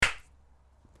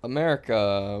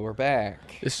America, we're back.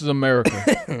 This is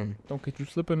America. Don't get you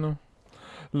slipping though.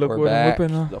 Look We're what back. I'm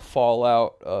whipping. The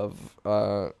fallout of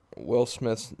Will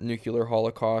Smith's nuclear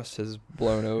holocaust has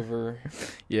blown over,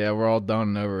 Yeah, we're all done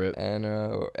and over it. and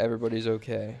everybody's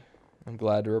okay. I'm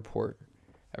glad to report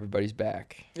everybody's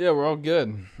back. Yeah, we're all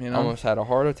good. You know. Almost had a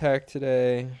heart attack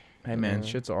today. Hey man, Yeah.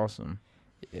 shit's awesome.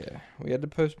 Yeah, we had to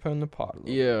postpone the pod. A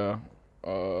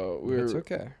little Yeah. bit. It's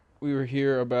okay. We were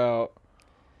here about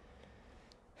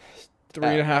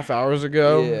 3.5 hours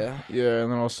ago. Yeah. Yeah,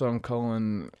 and then all of a sudden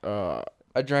Cullen,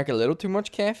 I drank a little too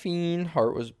much caffeine.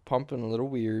 Heart was pumping a little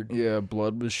weird. yeah,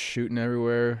 blood was shooting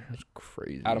everywhere. It was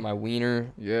crazy. Out of my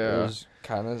wiener. Yeah. It was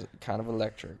kind of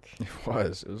electric. It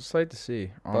was. It was a sight to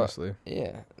see, honestly.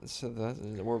 Yeah, so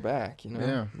we're back, you know.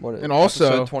 Yeah. What, And also-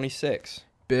 episode 26.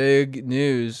 Big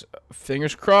news.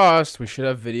 Fingers crossed. We should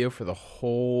have video for the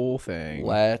whole thing.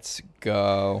 Let's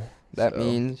go. That So-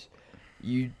 means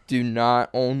you do not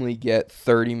only get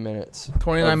 30 minutes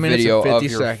 29 of minutes video and 50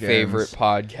 of your seconds. favorite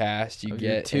podcast. You Of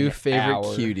your get two an favorite hour.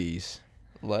 cuties.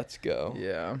 Let's go.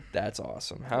 Yeah. That's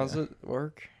awesome. How's Yeah. it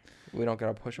work? We don't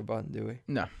gotta push a button, do we?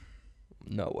 No.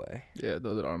 No way. Yeah, it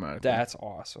does it automatically. That's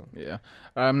awesome. Yeah.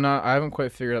 I haven't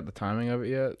quite figured out the timing of it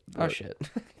yet. Oh but- shit.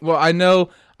 Well, I know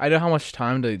how much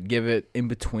time to give it in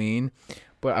between,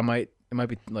 but it might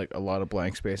be like a lot of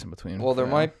blank space in between. Well, there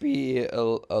for might be a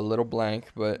little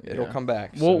blank, but it'll Yeah. come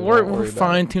back. now. Well, so we're don't worry about it.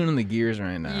 fine tuning the gears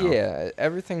right now. Yeah,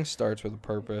 everything starts with a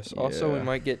purpose. Also, we Yeah.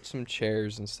 might get some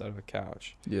chairs instead of a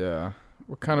couch. Yeah.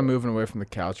 We're kind of moving away from the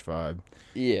couch vibe.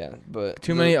 Yeah, but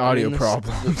Too many audio the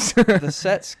problems. The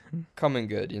set's coming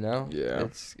good, you know. Yeah.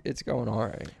 it's going all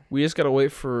right. We just gotta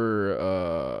wait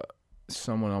for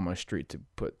someone on my street to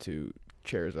put 2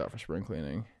 chairs out for spring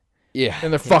cleaning. Yeah,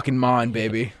 And they're fucking mine,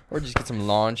 baby. or just get some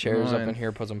lawn chairs up Mine. in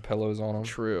here, put some pillows on them.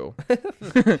 True.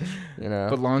 You know.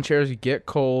 But lawn chairs get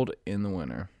cold in the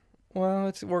winter.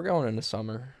 Well, we're going into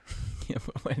summer. Yeah,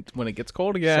 but when it gets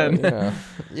cold So, again. you know,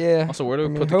 yeah. Also, where do we I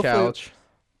mean, put the hopefully- couch?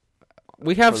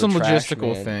 We have for some the trash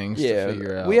logistical man. things Yeah, to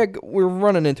figure out. we're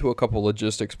running into a couple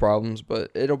logistics problems,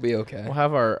 but it'll be okay. We'll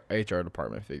have our HR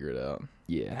department figure it out.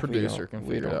 Yeah, Producer can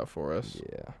figure it out for us.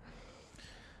 Yeah.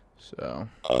 So,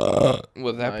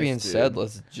 With that Nice, being said, dude.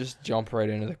 let's just jump right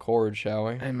into the chord, shall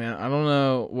we? hey man, I don't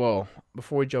know. Well,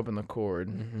 before we jump in the cord,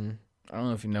 Mm-hmm. I don't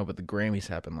know if you know, but the Grammys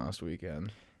happened last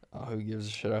weekend. Oh, who gives a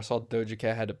shit? I saw Doja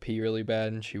Cat had to pee really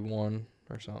bad and she won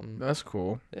or something. That's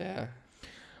cool. Yeah.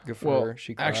 Good for Well, her.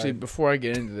 She actually, cried. before I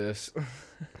get into this,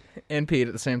 and peed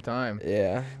at the same time.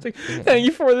 Yeah. It's like, thank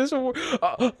you for this award.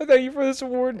 Thank you for this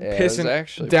award. Yeah, it was Pissing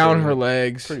actually down pretty- her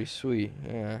legs. Pretty sweet.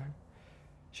 Yeah.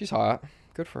 She's hot.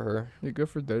 Good for her. Yeah, good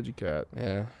for Doja Cat.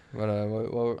 Yeah. But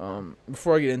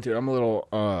Before I get into it, I'm a little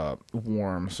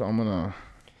warm, so I'm gonna.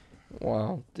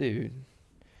 wow, dude.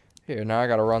 Here, now I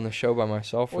gotta run the show by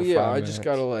myself for Well, yeah, 5 I minutes. just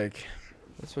gotta like.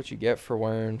 That's what you get for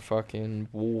wearing fucking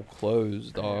wool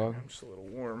clothes, dog. I'm just a little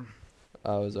warm.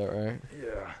 Oh, is that right?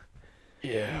 Yeah.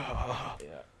 Yeah.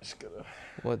 Yeah. Just gotta.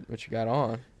 What you got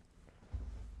on?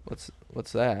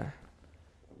 What's that?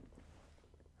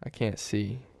 I can't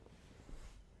see.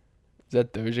 Is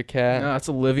that Doja Cat? No, it's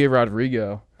Olivia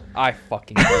Rodrigo. I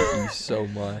fucking hate you so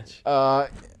much. Yeah,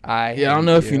 I I don't hate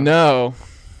know if you know.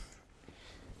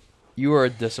 You are a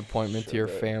disappointment to your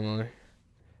Shut up. family.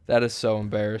 That is so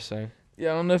embarrassing.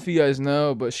 Yeah, I don't know if you guys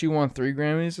know, but she won 3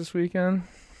 Grammys this weekend.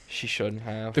 She shouldn't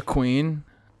have. The Queen.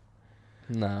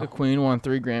 The No. Queen won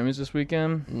 3 Grammys this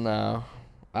weekend. No.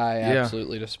 I Yeah.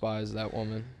 absolutely despise that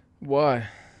woman Why?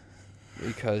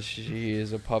 because she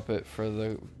is a puppet for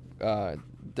the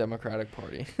Democratic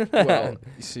Party. Well,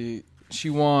 you see, she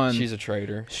won. She's a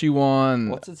traitor. She won.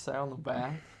 What's it say on the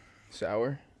back?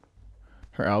 Sour?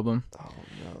 Her album. Oh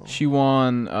no. She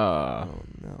won Oh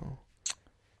no.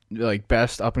 like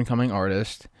best up and coming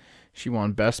artist. She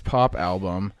won best pop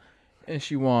album, and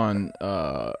she won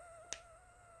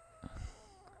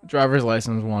driver's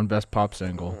license won best pop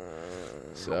single.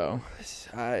 So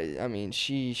I mean,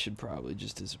 she should probably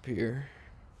just disappear.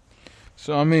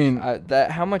 I mean,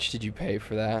 How much did you pay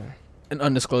for that? an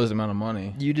undisclosed amount of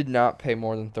money. You did not pay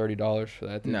more than $30 for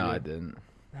that, did No, you? I didn't.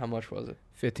 How much was it?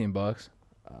 $15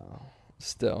 Oh,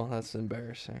 still, that's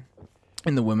embarrassing.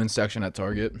 in the women's section at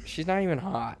Target. She's not even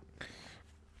hot.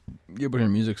 Yeah, but her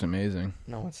music's amazing.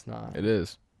 No, it's not. It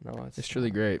is. No, It's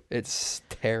truly great. It's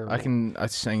terrible. I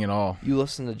sang it all. You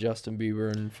listen to Justin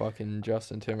Bieber and fucking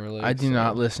Justin Timberlake. I do so-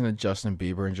 not listen to Justin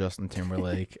Bieber and Justin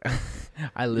Timberlake.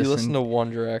 I You listen listen to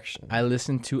One Direction I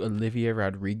listen to Olivia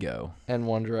Rodrigo and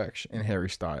One Direction. and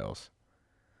Harry Styles.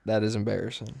 That is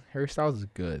embarrassing. Harry Styles is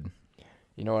good.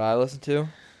 You know what I listen to?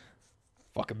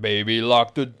 Fucking baby,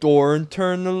 lock the door and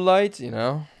turn the lights. You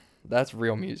know, That's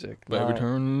real music. Baby, not-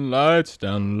 turn the lights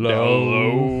down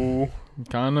low.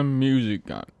 Kind of music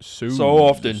got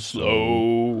slow.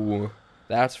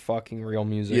 That's fucking real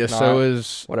music. Yeah, not so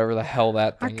is. whatever the hell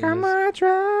that I thing got is. my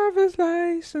driver's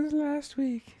license last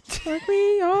week, like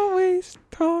we always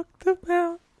talked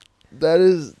about.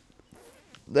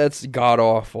 That's god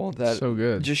awful. That So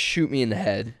good. just shoot me in the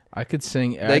head. I could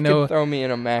sing. They I know. could throw me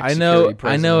in a max I know. security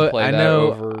prison I know. and play I that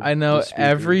know. over I know the speakers.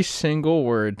 every single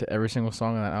word to every single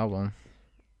song on that album.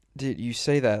 Dude, you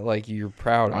say that like you're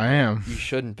proud of I it. am. You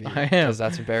shouldn't be. I am. Because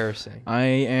that's embarrassing. I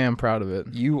am proud of it.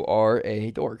 You are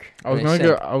a dork. I was and a gonna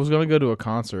go. simp. I was gonna go to a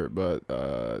concert, but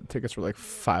tickets were like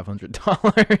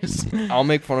 $500. I'll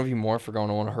make fun of you more for going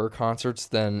to one of her concerts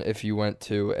than if you went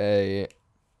to a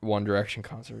One Direction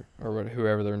concert or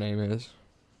whoever their name is.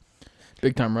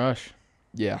 Big Time Rush.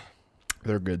 Yeah.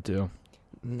 They're good too.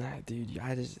 Nah, dude,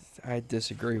 I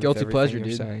disagree Guilty with everything pleasure, you're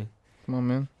dude. saying. Come on,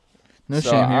 man. No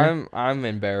So shame here. I'm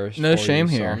embarrassed. No for shame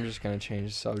you, here. So I'm just gonna change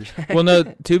the subject. Well, no.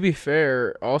 To be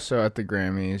fair, also at the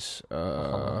Grammys,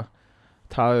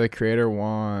 Tyler the Creator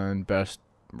won Best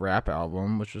Rap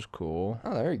Album, which was cool.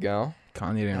 Oh, there you go.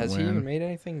 Kanye didn't Has win. he even made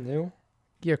anything new?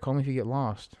 Yeah, Call Me If You Get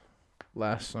Lost.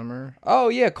 Last summer. Oh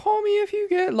yeah, call me if you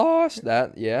get lost.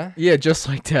 That yeah. Yeah, just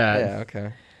like that. Yeah,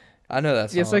 okay. I know that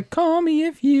song. Yeah, it's like Call Me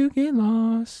If You Get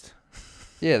Lost.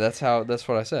 yeah, that's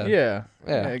what I said. Yeah.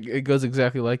 Yeah. It goes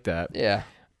exactly like that. Yeah.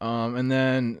 And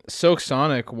then Silk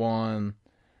Sonic won.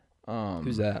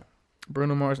 Who's that?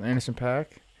 Bruno Mars and Anderson .Paak.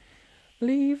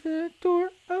 Leave the door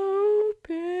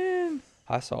open.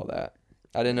 I saw that.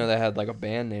 I didn't know they had like a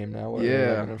band name now. What, are they,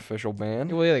 Yeah. like, an official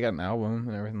band. Well, yeah, they got an album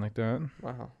and everything like that.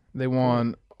 Wow. They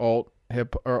won alt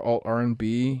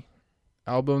R&B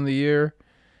album of the year,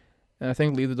 and I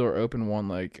think Leave the Door Open won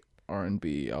like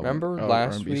R&B album. Remember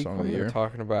last R&B week song when of we the were year.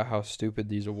 talking about how stupid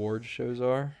these awards shows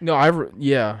are? No,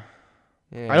 yeah.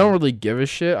 Yeah. I don't really give a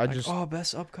shit. I Like, just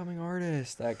best upcoming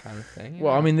artist, that kind of thing.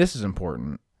 well, I mean, this is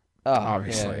important. oh,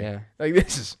 obviously. Yeah. Like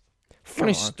this is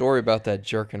Funny Come on. story about that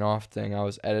jerking off thing. I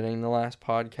was editing the last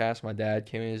podcast. My dad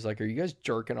came in. He's like, "Are you guys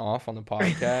jerking off on the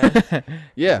podcast?" I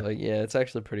yeah, was like, yeah, it's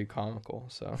actually pretty comical.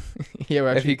 So yeah.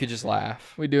 if you could just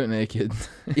laugh. We do it naked.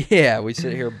 Yeah, we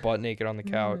sit here butt naked on the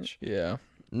couch. Yeah.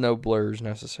 No blurs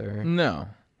necessary. No.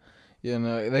 Yeah,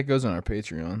 no, that goes on our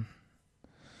Patreon.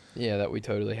 Yeah, that we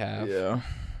totally have. Yeah.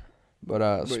 But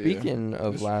yeah, speaking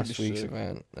of it's last pretty week's sick.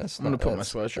 event, I'm gonna put my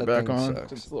sweatshirt back on.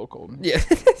 It's a little cold. Yeah.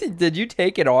 Did you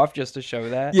take it off just to show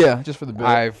that? Yeah, just for the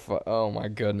bit. Oh my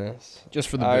goodness. Just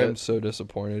for the I bit. am so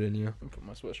disappointed in you. I'll put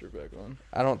my sweatshirt back on.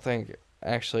 I don't think.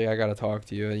 Actually, I gotta talk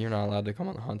to you. You're not allowed to come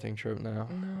on the hunting trip now.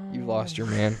 You've lost your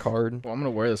man card. Well, I'm gonna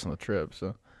wear this on the trip,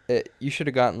 so You should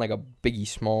have gotten like a Biggie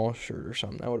Small shirt or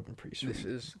something. That would have been pretty sweet. this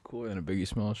is cooler than a Biggie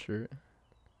Smalls shirt.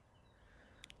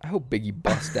 I hope Biggie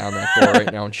busts down that door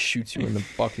right now and shoots you in the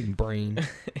fucking brain.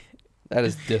 That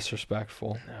is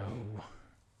disrespectful. No.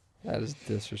 That is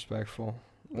disrespectful.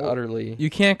 Well, Utterly. You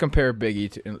can't compare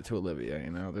Biggie to Olivia. You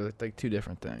know, they're like two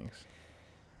different things.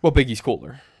 Well, Biggie's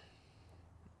cooler.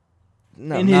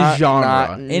 No, in his not- genre,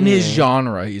 not- in his mm.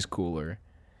 genre, he's cooler.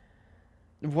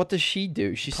 What does she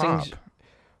do? She Pop. sings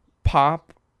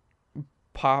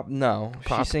pop. No,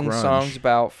 Pop she sings grunge. songs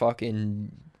about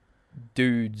fucking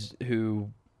dudes who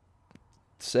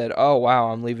said, "Oh wow,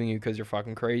 I'm leaving you because you're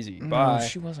fucking crazy." Bye. No,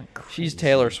 she wasn't crazy. She's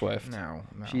Taylor Swift. No,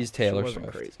 She's she Taylor wasn't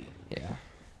Swift. Crazy. Yeah,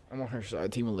 I'm on her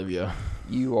side. Team Olivia.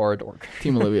 you are a dork.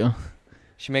 Team Olivia.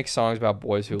 She makes songs about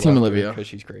boys who Team love Olivia. because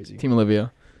she's crazy. Team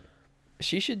Olivia.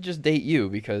 She should just date you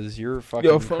because you're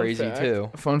fucking crazy fact,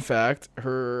 too. Fun fact: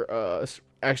 her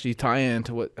actually tie in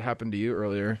to what happened to you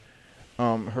earlier.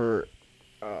 Her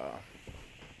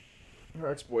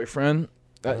ex-boyfriend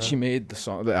that she made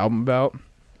the album about.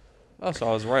 Oh, so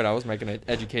I was right. I was making an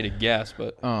educated guess,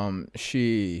 but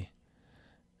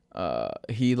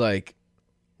he like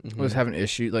mhm. was having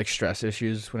issues, like stress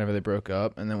issues, whenever they broke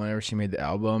up, and then whenever she made the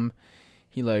album,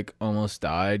 he like almost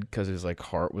died because his like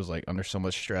heart was like under so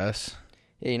much stress.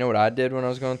 Yeah, you know what I did when I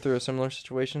was going through a similar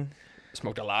situation?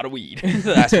 Smoked a lot of weed.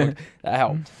 that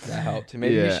helped. That helped.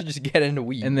 Maybe you Yeah. should just get into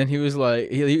weed. And then he was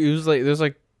like, he was like, there's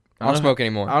like, I don't smoke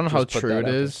anymore. I don't know how Just put true that it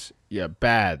out there. is. Yeah,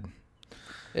 bad.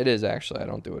 It is actually. I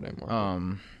don't do it anymore.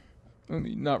 I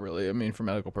mean, not really. I mean, for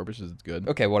medical purposes, it's good.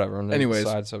 Okay, whatever. And then Anyways,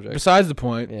 side subject. Besides the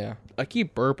point, Yeah, I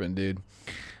keep burping, dude.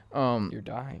 you're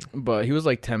dying. But he was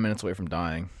like 10 minutes away from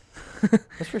dying.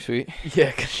 That's pretty sweet. Yeah,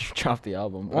 because you dropped the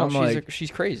album. Well, I'm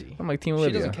she's crazy. I'm like Team she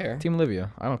Olivia. doesn't care. Team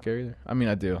Olivia. I don't care either. I mean,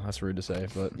 I do. That's rude to say,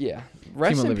 but Yeah.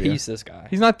 Rest in Olivia. peace, this guy.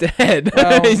 he's not dead.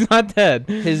 Well, He's not dead.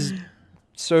 His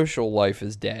social life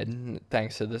is dead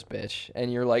thanks to this bitch,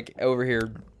 and you're like over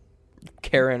here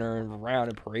carrying her around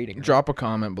and parading her. Drop a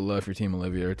comment below if you're Team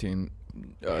Olivia or Team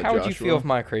How would you Joshua. feel if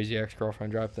my crazy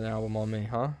ex-girlfriend dropped an album on me,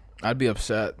 huh? I'd be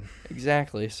upset.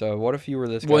 Exactly. So what if you were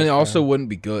this guy's Well, and it also friend? wouldn't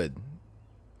be good.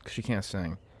 Because she can't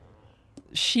sing.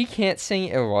 She can't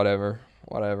sing. Oh, whatever.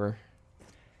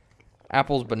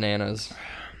 Apples, bananas.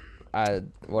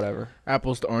 Whatever.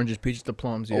 Apples to oranges, peaches to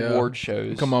plums, yeah. Award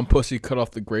shows. Come on, pussy, cut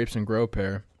off the grapes and grow a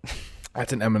pair.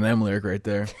 That's an Eminem lyric right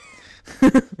there.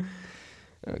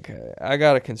 Okay, I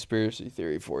got a conspiracy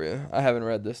theory for you. I haven't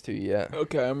read this to you yet.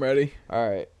 Okay, I'm ready. All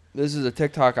right. This is a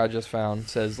TikTok I just found. It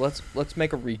says, let's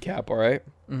make a recap, all right?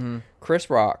 Mm-hmm. Chris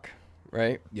Rock,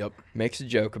 right? Yep. Makes a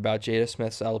joke about Jada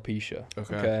Smith's alopecia.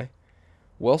 Okay.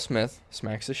 Will Smith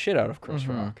smacks the shit out of Chris Mhm.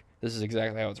 Rock. This is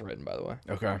exactly how it's written, by the way.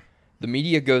 Okay. The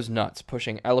media goes nuts,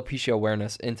 pushing alopecia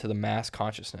awareness into the mass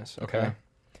consciousness. Okay. Okay.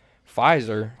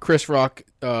 Pfizer, Chris Rock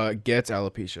gets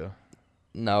alopecia.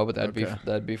 no, but Okay.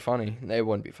 that'd be funny. It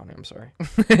wouldn't be funny. I'm sorry.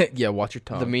 Yeah, watch your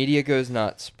tongue. The media goes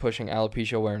nuts, pushing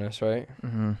alopecia awareness. Right.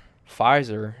 Mm-hmm.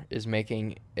 Pfizer is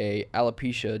making a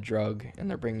alopecia drug, and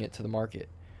they're bringing it to the market.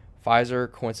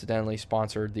 Pfizer coincidentally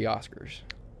sponsored the Oscars.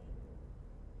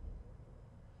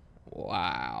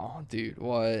 Wow, dude,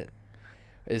 what?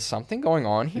 Is something going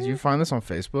on here? Did you find this on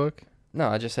Facebook? No,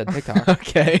 I just said TikTok.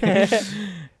 Okay.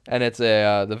 And it's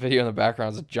the video in the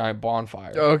background is a giant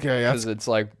bonfire. Okay, Because that's... it's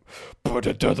like,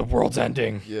 the world's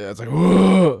ending. Yeah, it's like,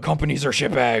 whoa. Companies are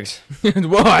shitbags.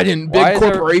 Whoa, I didn't... Why Big is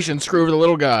there- corporation screw over the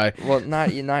little guy. Well, not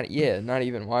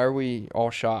even. Why are we all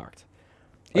shocked?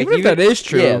 Even if that is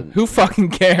true, yeah. who fucking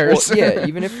Well, cares? yeah,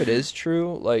 even if it is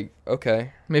true, like,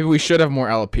 okay. Maybe we should have more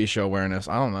alopecia awareness.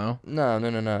 I don't know.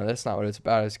 No. That's not what it's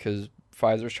about. It's because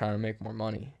Pfizer's trying to make more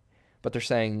money. But they're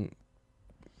saying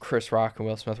Chris Rock and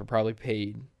Will Smith were probably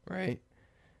paid, right?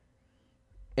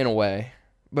 In a way.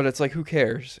 But it's like, who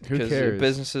cares? Who Because cares?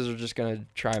 businesses are just going to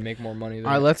try and make more money.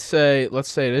 All right, let's say it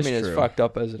is I mean, true. it's fucked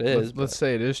up as it is. Let's but,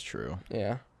 say it is true.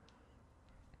 yeah.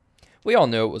 We all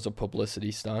knew it was a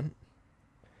publicity stunt.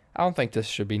 I don't think this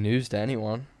should be news to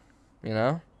anyone, you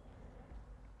know?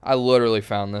 I literally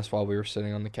found this while we were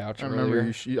sitting on the couch I earlier.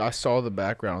 remember I saw the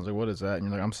background. I was like, what is that? And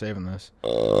you're like, I'm saving this.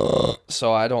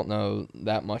 So I don't know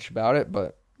that much about it,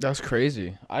 but That's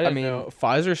crazy. I mean- know.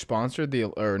 Pfizer sponsored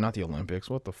not the Olympics.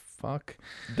 What the fuck?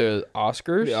 the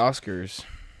Oscars, The Oscars.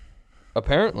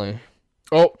 apparently.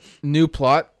 Oh, new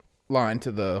plot line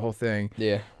to the whole thing.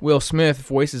 Yeah. Will Smith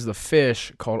voices the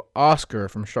fish called Oscar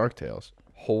from Shark Tales.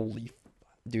 Holy,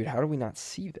 dude, how do we not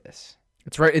see this?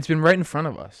 It's right. It's been right in front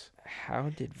of us. How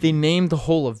did They named the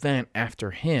whole event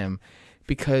after him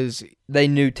because they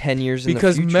knew 10 years in the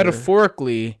future?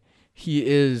 metaphorically he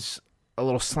is a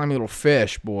little slimy little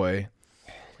fish boy,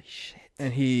 Holy shit.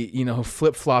 and he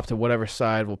flip flop to whatever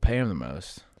side will pay him the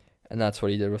most. And that's what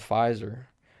he did with Pfizer.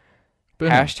 Boom.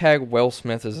 Hashtag Will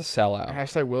Smith is a sellout.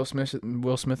 Hashtag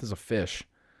Will Smith is a fish.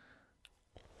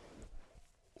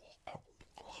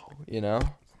 You know?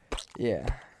 Yeah.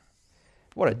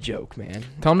 What a joke, man.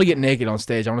 Tell him to get naked on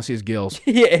stage. I want to see his gills.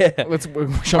 Yeah. Let's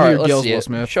show All me right, your let's gills, see Will it.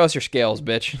 Smith. Show us your scales,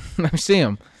 bitch. Let me see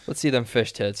him. Let's see them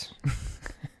fish tits.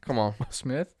 Come on. Will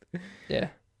Smith. Yeah.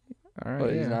 All right.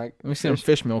 But Yeah. he's not. Let me see them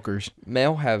fish milkers.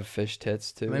 Male have fish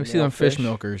tits too. Let me see Male them fish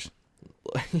milkers.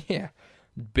 Yeah.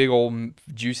 Big old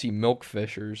juicy milk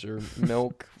fishers or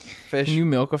milk fish. Can you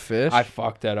milk a fish? I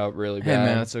fucked that up really Hey bad.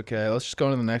 man, it's okay. Let's just go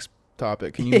on to the next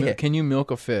topic. Can you Yeah. can you milk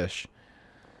a fish?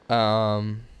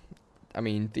 I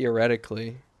mean,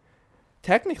 theoretically,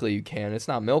 technically you can. It's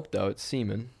not milk though; it's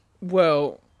semen.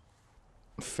 Well,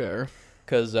 fair.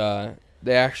 Cause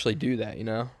they actually do that. You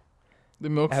know. The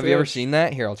milk. Have fish. you ever seen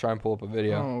that? Here, I'll try and pull up a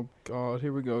video. Oh god,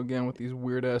 here we go again with these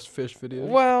weird ass fish videos.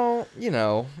 Well, you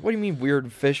know, what do you mean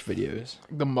weird fish videos?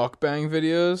 The mukbang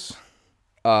videos.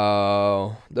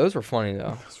 Oh, those were funny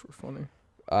though. Those were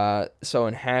funny. So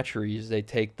in hatcheries, they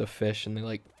take the fish and they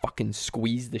like fucking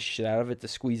squeeze the shit out of it to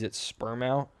squeeze its sperm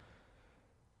out,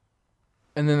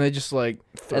 And then they just like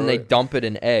throw and they it. dump it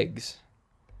in eggs.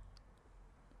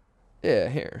 Yeah,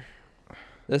 here.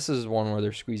 This is one where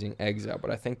they're squeezing eggs out, but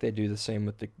I think they do the same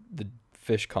with the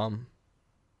fish cum.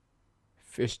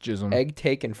 fish jism. Egg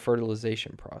take and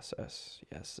fertilization process.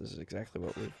 Yes, this is exactly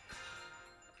what we.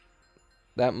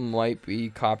 That might be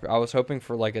copy. I was hoping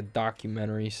for like a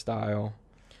documentary style.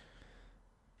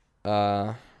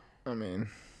 I mean,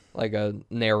 Like a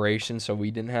narration, so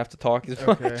we didn't have to talk as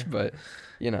Okay. much. But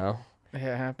you know, it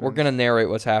happens. we're gonna narrate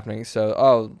what's happening. So,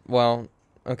 oh well,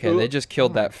 okay. They just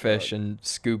killed Oh my that fish God. and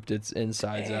scooped its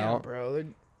insides Damn, out. bro. Is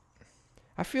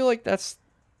I feel like that's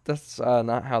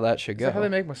not how that should go. that how they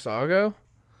make Masago?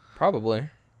 Probably.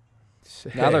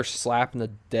 Now they're slapping the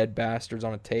dead bastards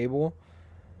on a table.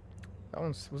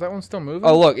 Was that one still moving?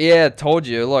 Oh look, yeah, told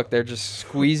you. Look, they're just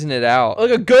squeezing it out.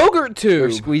 like a Go-Gurt They're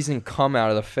tube. squeezing cum out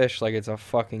of the fish like it's a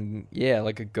fucking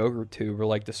like a Go-Gurt tube or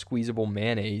like the squeezable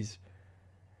mayonnaise.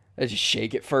 They just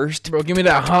shake it first. Bro, give me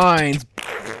that Heinz.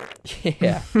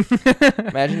 Yeah.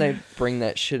 Imagine they bring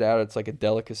that shit out. It's like a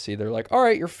delicacy. They're like, all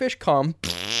right, your fish cum.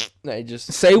 They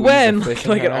just Say squeeze when, the fish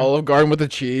in like an there. Olive Garden with the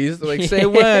cheese. They're like, say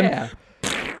when. Yeah.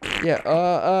 Yeah.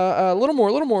 A little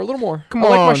more. Come I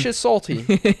like my on. shit salty.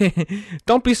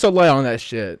 Don't be so light on that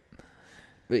shit.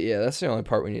 But yeah, that's the only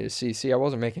part we need to see. See, I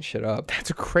wasn't making shit up.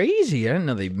 That's crazy. I didn't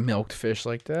know they milked fish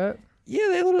like that. Yeah,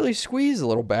 they literally squeeze the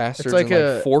little bastards like and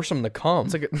a- force them to come.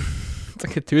 It's like a, it's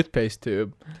like a toothpaste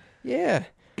tube. Yeah.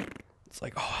 It's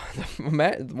like, oh,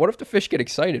 what if the fish get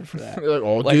excited for that? They're like,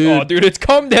 oh, Like, dude, oh, dude, it's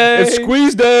cum day. it's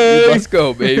squeeze Dude, day. let's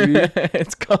go, baby.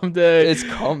 It's cum day. It's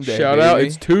cum day. Shout baby. out,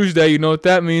 it's Tuesday. You know what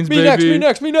that means, me baby. next, me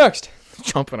next, me next.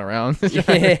 Jumping around.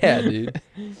 Yeah, dude.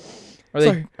 Are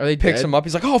they Picks dead? him up.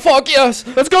 He's like, oh, fuck yes.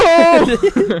 Let's go.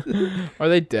 Are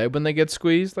they dead when they get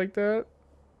squeezed like that?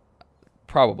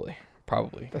 Probably.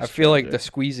 I That's feel like tragic. the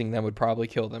squeezing them would probably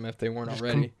kill them if they weren't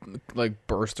already. Like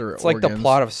burst their It's organs. like the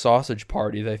plot of Sausage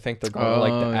Party. They think they're going to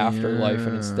like Oh, the afterlife,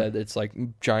 and yeah. instead it's like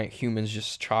giant humans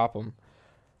just chop them.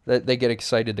 They get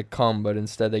excited to come, but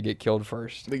instead they get killed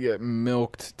first. They get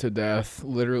milked to death,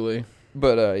 literally.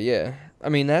 But yeah, I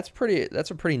mean that's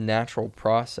a pretty natural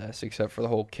process, except for the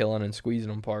whole killing and squeezing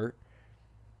them part.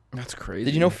 That's crazy.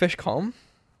 Did you know fish come?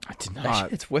 I did That not.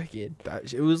 shit's wicked.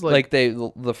 It was Like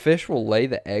the fish will lay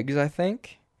the eggs, I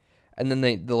think, and then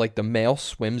the male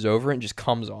swims over it and just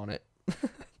comes on it.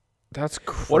 that's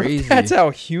What crazy. if that's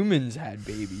how humans had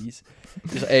babies?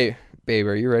 Just, hey, babe,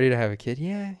 are you ready to have a kid?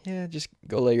 Yeah, just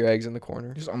go lay your eggs in the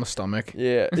corner. Just on the stomach.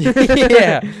 Yeah.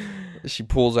 Yeah. She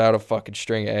pulls out a fucking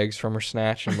string of eggs from her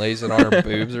snatch and lays it on her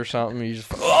boobs or something. You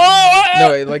just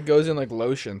No, it like goes in like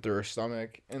lotion through her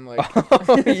stomach and like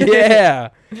yeah.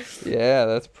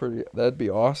 Yeah, that'd be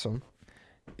awesome.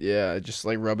 yeah, just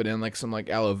like rub it in like some like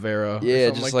aloe vera. or Yeah,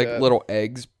 something just like like that. little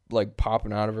eggs like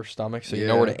popping out of her stomach so you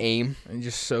know where Yeah. to aim. and you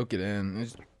just soak it in.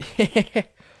 It's-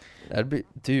 That'd be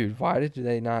dude, why did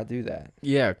they not do that?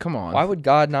 yeah, come on. Why would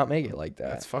God not make it like that?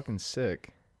 That's fucking sick.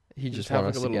 He just just have,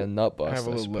 wants like, a us to get a little- nut bust. Have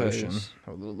a I little lotion. suppose.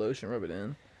 Have a little lotion. Rub it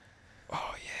in.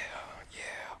 Oh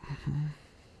yeah.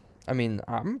 I mean,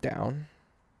 I'm down.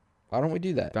 Why don't we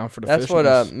do that? Down for the That's what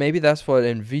fishness. maybe that's what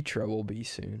in vitro will be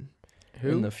soon Who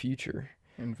in the future.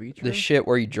 in vitro? The shit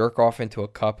where you jerk off into a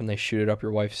cup and they shoot it up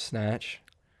your wife's snatch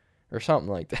or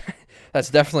something like that. That's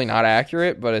definitely not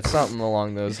accurate, but it's something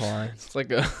along those lines. It's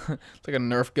like a it's like a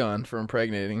Nerf gun for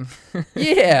impregnating.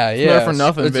 Yeah, It's yeah. not for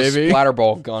nothing, it's baby. a splatter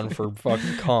ball gun for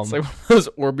fucking cum. It's like one of those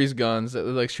Orbeez guns that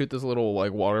like shoot this little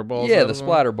like water balls. yeah, out the of them.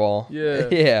 splatter ball. Yeah.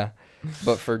 Yeah.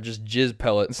 But for just jizz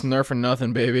pellets. It's Nerf for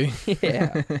nothing, baby.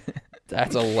 Yeah.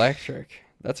 That's electric.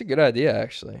 That's a good idea,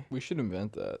 actually. We should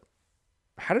invent that.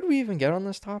 How did we even get on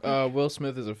this topic? Will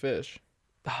Smith is a fish.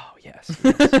 Oh, yes.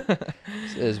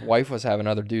 Yes. His wife was having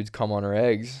other dudes come on her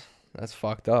eggs. That's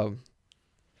fucked up.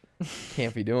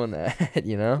 Can't be doing that,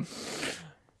 you know?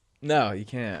 No, you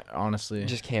can't. Honestly, You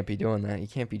just can't be doing that. You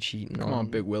can't be cheating. come on,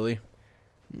 Big Willie.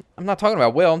 I'm not talking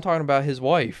about Will. I'm talking about his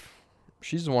wife.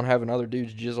 She's the one having other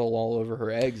dudes jizzle all over her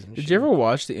eggs. And Did shit. you ever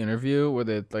watch the interview where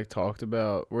they like talked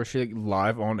about where she like,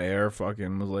 live on air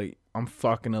fucking was like, I'm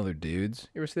fucking other dudes?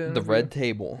 You ever see that? The interview? Red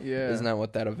Table. Yeah. Isn't that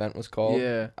what that event was called?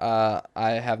 Yeah.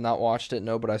 I have not watched it,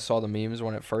 no, but I saw the memes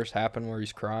when it first happened where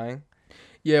he's crying.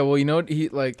 Yeah. Well, you know what he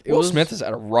like. Will Smith has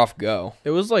had a rough go. It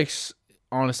was like.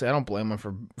 Honestly, I don't blame him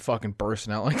for fucking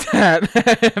bursting out like that.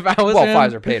 If I was Well, him,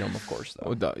 Pfizer paid him, of course,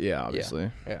 though. Well, yeah,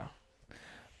 obviously. Yeah.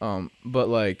 But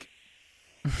like,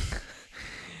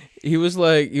 he was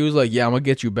like, yeah, I'm gonna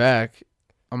get you back.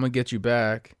 I'm gonna get you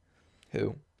back.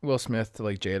 Who? Will Smith to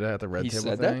like Jada at the Red He Table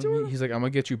said thing. that to her? He's like, I'm gonna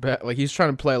get you back. Like he's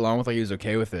trying to play along with like he was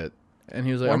okay with it, and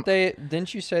he was like, Weren't they?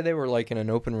 Didn't you say they were like in an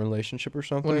open relationship or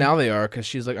something? well, now they are because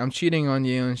she's like, I'm cheating on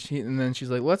you, and then she's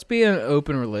like, let's be in an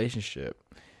open relationship.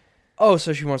 Oh,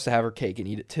 so she wants to have her cake and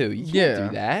eat it too. You can't Yeah.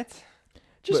 do that.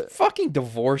 Just But- fucking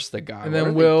divorce the guy. And What are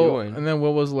then they Will, doing? and then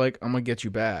Will was like, I'm gonna get you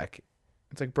back.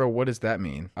 It's like, bro, what does that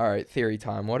mean? All right, theory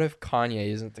time. What if Kanye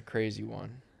isn't the crazy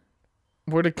one?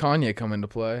 Where did Kanye come into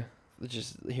play?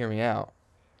 Just hear me out.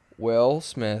 Will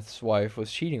Smith's wife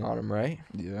was cheating on him, right?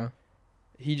 Yeah.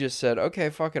 He just said, okay,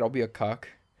 fuck it, I'll be a cuck.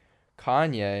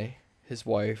 Kanye, his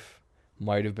wife,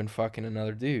 might have been fucking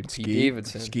another dude. Pete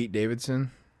Davidson. Skeet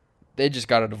Davidson. They just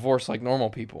got a divorce like normal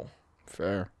people.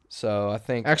 Fair. So I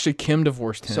think. Actually, Kim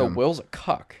divorced him. So Will's a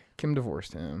cuck. Kim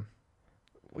divorced him.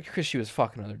 Because she was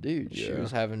fucking other dudes. She Yeah.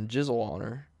 was having jizzle on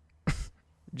her.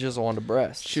 Jizzle on the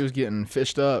breast. She was getting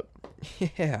fished up.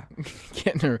 Yeah.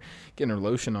 getting her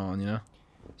lotion on, you know.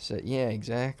 So yeah,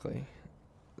 exactly.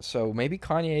 So maybe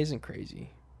Kanye isn't crazy.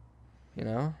 You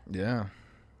know, Yeah.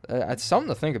 it's something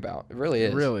to think about. It really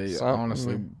is. Really,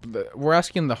 honestly, Mm. we're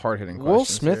asking the hard-hitting questions. Will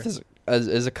Smith here.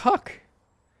 is a cuck.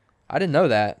 I didn't know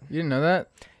that. You didn't know that?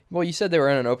 Well, you said they were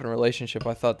in an open relationship.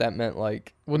 I thought that meant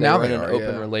like Well, they now were in they an are,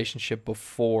 open yeah. relationship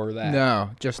before that.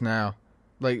 No, just now.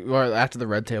 Like, or after the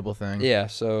red table thing. Yeah.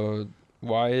 So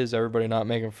why is everybody not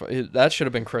making fun? That should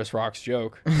have been Chris Rock's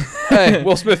joke. Hey,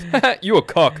 Will Smith, you a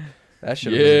cuck. That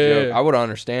should have been a joke. Yeah. I would have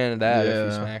understood that if you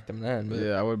Yeah. smacked him then. But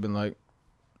Yeah, I would have been like,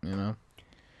 you know.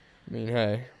 I mean,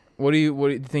 hey, What do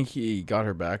you think he got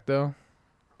her back though?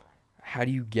 how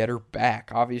do you get her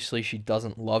back? Obviously, she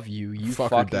doesn't love you. You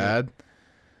Fuck her fucking dad.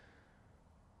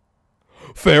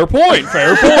 Fair point.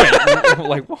 Fair point.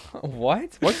 Like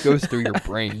what? What goes through your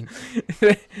brain?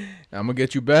 I'm gonna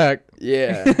get you back.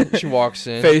 Yeah. She walks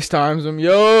in. FaceTimes him.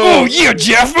 Yo. Oh yeah,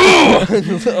 Jeff.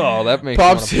 Oh, that makes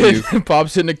Pops me wanna puke.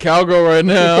 Pops hitting a cowgirl right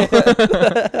now.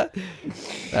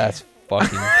 That's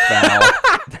fucking foul.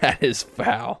 That is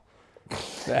foul.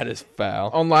 That is foul.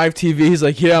 On live TV, he's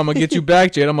like, "Yeah, I'm gonna get you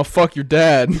back, Jade. I'm gonna fuck your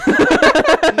dad."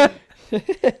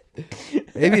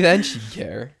 Maybe then she'd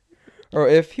care. Or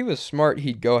if he was smart,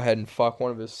 he'd go ahead and fuck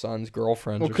one of his son's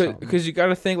girlfriends or something. Because you got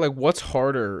to think like, what's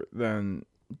harder than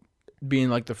being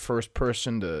like the first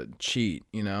person to cheat?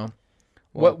 You know,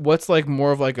 Well- what's like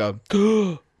more of like a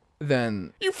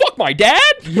than You fuck my dad?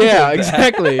 yeah, That-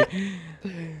 exactly.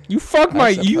 You fuck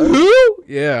my suppose. you who?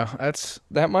 Yeah, that's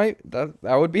That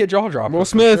would be a jaw dropper. Will for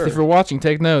Smith. sure. If you're watching,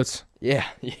 take notes. Yeah,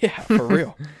 for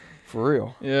real. For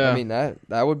real. Yeah. I mean that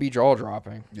would be jaw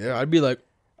dropping. Yeah, I'd be like,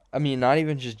 I mean, not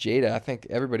even just Jada. I think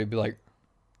everybody would be like,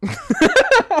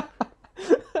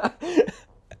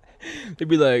 they'd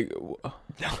be like, oh,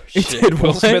 He shit, did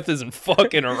Will what? Smith isn't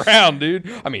fucking around, dude.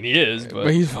 I mean, he is,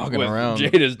 but he's fucking with around.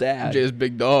 Jada's dad. Jay's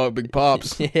big dog, big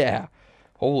pops. Yeah.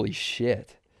 Holy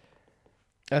shit.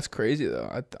 That's crazy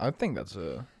though. I think that's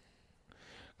a.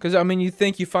 Because I mean, you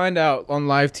find out on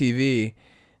live TV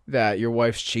that your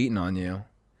wife's cheating on you,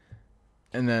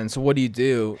 and then so what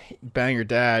do? Bang your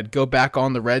dad. Go back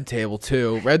on the Red Table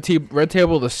too. Red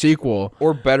Table, the sequel.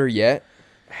 Or better yet,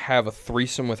 have a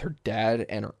threesome with her dad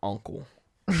and her uncle.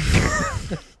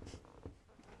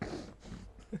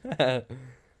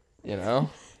 You know?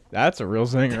 That's a real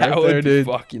thing That right would there, be dude.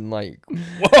 fucking like,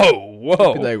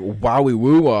 whoa. Be like, wowie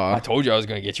woo I wah. told you I was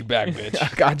going to get you back, bitch.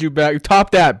 I got you back.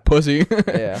 Top that, pussy.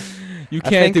 Yeah. You I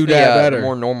can't think do the, that the better.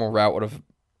 more normal route would have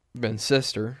been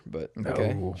sister, but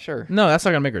okay, No. sure. No, that's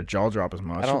not gonna make her jaw drop as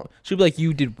much. I don't- She'll be like,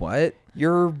 "You did what?"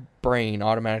 Your brain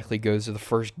automatically goes to the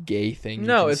first gay thing.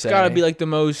 No, it's it's gotta be like the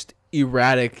most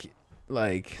erratic,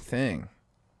 like thing.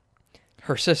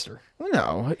 her sister. Well,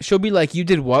 no, she'll be like, "You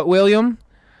did what, William?"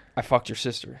 I fucked your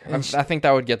sister. And I think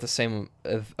that would get the same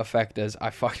effect as I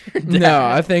fucked your dad. No,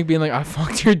 I think being like, "I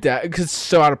fucked your dad," because it's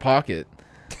so out of pocket.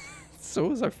 So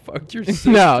was I fucked your sister?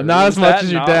 No, not Was as much that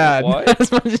as your not dad. what? Not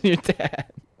as much as your dad.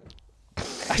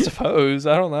 I suppose.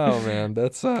 I don't know, man.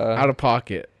 That's Out of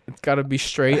pocket. It's got to be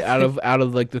straight out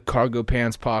of like the cargo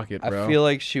pants pocket, bro. I feel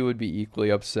like she would be equally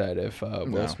upset if Will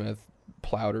No. Smith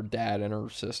plowed her dad and her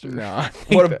sister. No, I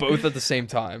think What if that- both at the same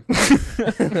time?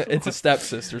 It's a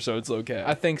stepsister, so it's okay.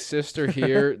 I think sister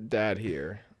here, dad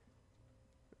here.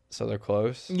 So they're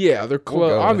close. Yeah, they're We'll close.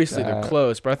 go with Obviously, they're that.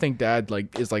 close, but I think dad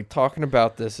is like. Talking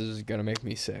about this is gonna make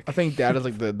me sick. I think dad is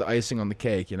like the icing on the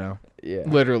cake, you know. Yeah.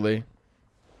 Literally.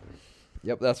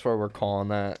 Yep, that's why we're calling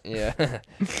that. Yeah.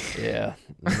 Yeah.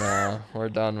 No, we're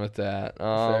done with that.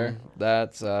 Fair.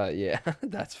 That's yeah,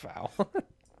 that's foul.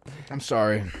 I'm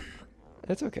sorry.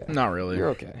 It's okay. Not really. You're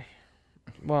okay.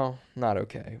 Well, not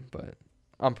okay, but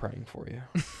I'm praying for you.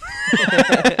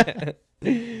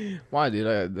 Why,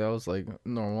 dude? That was like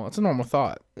normal. It's a normal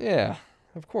thought. Yeah,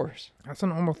 of course. That's a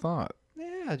normal thought.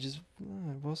 Yeah, just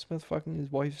Will Smith fucking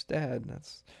his wife's dad.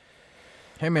 That's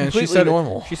Hey man, she completely said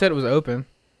normal. She said it was open.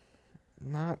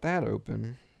 Not that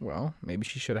open. Well, maybe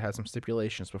she should have had some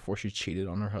stipulations before she cheated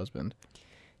on her husband.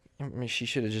 I mean, she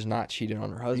should have just not cheated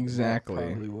on her husband. That Exactly.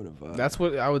 Probably would have. That's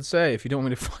what I would say. If you don't want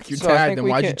me to fuck your So I dad, think then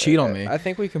we why'd you can- cheat on me? I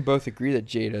think we can both agree that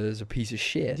Jada is a piece of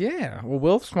shit. Yeah. Well,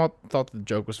 Will Smith thought the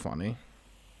joke was funny,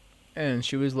 and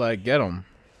she was like, "Get him."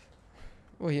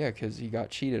 Well, yeah, because he got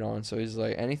cheated on, so he's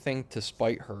like anything to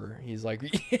spite her. He's like,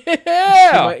 She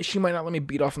yeah, might not let me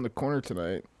beat off in the corner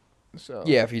tonight. So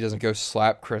yeah. If he doesn't go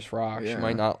slap Chris Rock, Yeah. she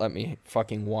might not let me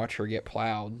fucking watch her get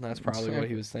plowed. That's probably what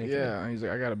he was thinking. Yeah. He's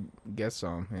like, I gotta get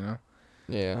some, you know.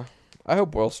 Yeah. I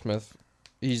hope Will Smith.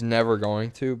 He's never going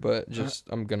to, but just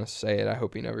I'm gonna say it. I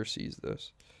hope he never sees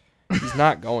this. He's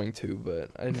not going to,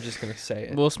 but I'm just gonna say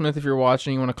it. Will Smith, if you're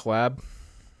watching, you want to collab?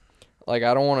 Like,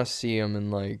 I don't want to see him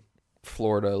in, like,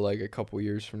 Florida, like, a couple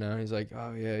years from now. He's like,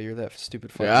 oh, yeah, you're that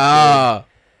stupid fucking kid. Yeah,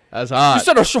 that's hot. You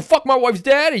said I should fuck my wife's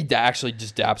dad? He actually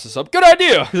just daps us up. Good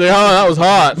idea. He's like, oh, that was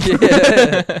hot.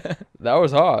 Yeah. That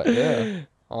was hot, yeah.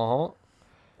 Uh-huh.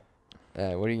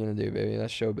 Hey, what are you going to do, baby?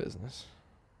 That's show business.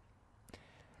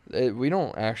 We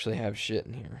don't actually have shit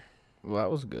in here. Well, that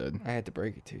was good. I had to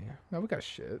break it to you. No, we got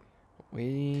shit.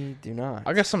 We do not.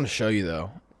 I got something to show you,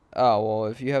 though. Oh, well,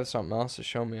 if you have something else to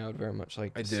show me, I would very much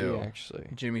like to I see, do. actually.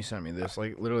 Jimmy sent me this,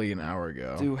 like, literally an hour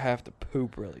ago. I do have to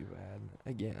poop really bad.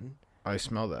 Again. I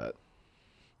smell that.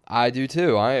 I do,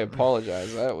 too. I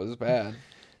apologize. That was bad.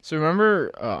 So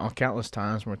remember on countless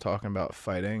times when we're talking about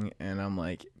fighting, and I'm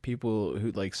like, people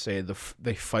who, like, say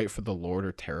they fight for the Lord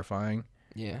are terrifying?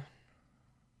 Yeah.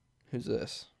 Who's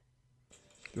this?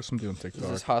 There's some doing Is TikTok.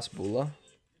 this Hasbullah?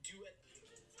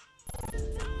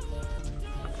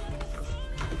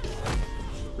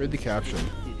 Read the caption.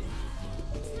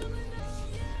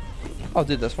 Oh,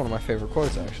 dude, that's one of my favorite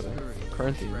quotes, actually.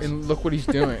 Corinthians. And look what he's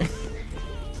doing.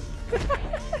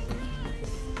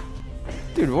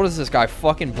 Dude, what is this guy?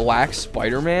 Fucking Black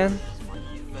Spider-Man?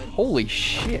 Holy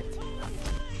shit.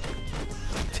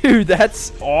 Dude,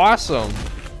 that's awesome.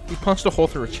 He punched a hole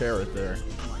through a chair right there.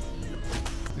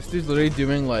 This dude's literally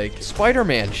doing, like...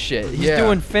 Spider-Man shit. He's Yeah.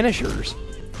 doing finishers.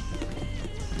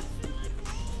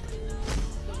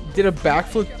 Did a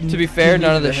backflip. To be fair, knee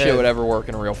none to of the this shit head. would ever work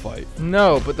in a real fight.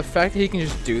 No, but the fact that he can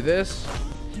just do this...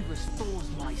 He restores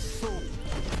my soul.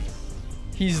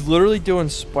 He's literally doing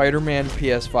Spider-Man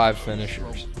PS5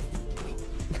 finishers.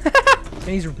 And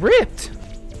he's ripped.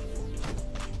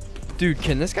 Dude,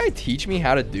 can this guy teach me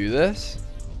how to do this?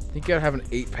 You gotta have an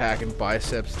 8-pack and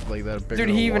biceps like that. Bigger Dude,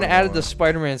 than he a even added the watermelon.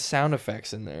 Spider-Man sound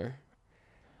effects in there.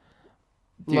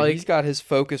 Dude, Like- he's got his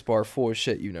focus bar full of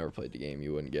shit. You've never played the game,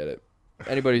 you wouldn't get it.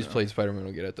 Anybody who's played Spider-Man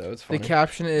will get it, though. It's The funny.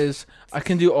 caption is, I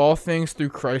can do all things through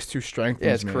Christ who strengthens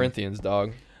Yeah, it's me. Corinthians,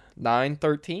 dog.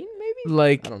 9:13, maybe?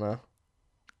 Like, I don't know.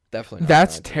 Definitely not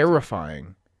that's 9:13.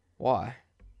 terrifying. Why?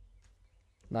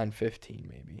 9:15,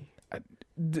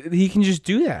 maybe. He can just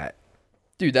do that.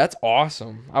 Dude, that's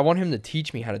awesome. I want him to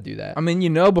teach me how to do that. I mean, you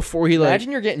know, before he, like...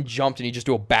 Imagine you're getting jumped and you just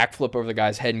do a backflip over the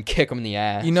guy's head and kick him in the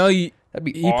ass. You know, That'd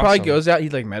be he awesome. probably goes out, he,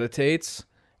 like, meditates,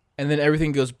 and then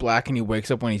everything goes black, and he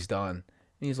wakes up when he's done.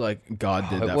 And he's like, God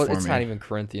did that Well, for it's me. not even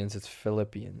Corinthians, it's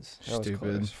Philippians. That was Stupid.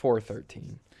 close.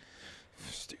 4:13.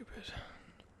 Stupid.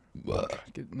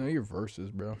 Know your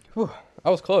verses, bro. I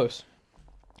was close.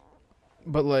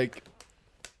 But, like...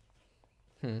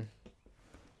 Hmm.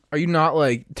 Are you not,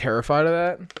 like, terrified of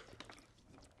that?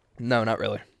 No, not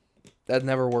really. That'd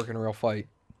never work in a real fight.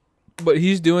 But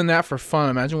he's doing that for fun.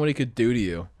 Imagine what he could do to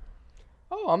you.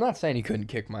 Oh, I'm not saying he couldn't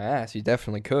kick my ass. He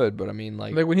definitely could, but I mean,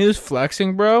 like Like, when he was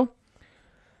flexing, bro...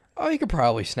 oh, he could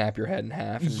probably snap your head in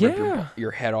half and rip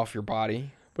your head off your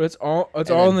body. But it's all And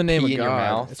in then the name of pee in your God.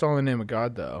 mouth. It's all in the name of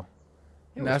God, though.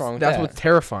 Yeah, And what's wrong with that's that? what's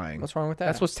terrifying. What's wrong with that?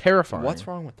 That's what's terrifying. What's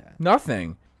wrong with that?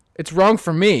 Nothing. It's wrong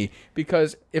for me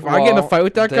because if I get in a Well, fight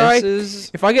with that this guy,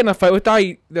 is- if I get in a fight with that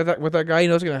guy, you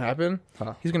know what's gonna happen?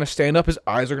 Huh. He's gonna stand up. His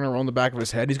eyes are gonna roll in the back of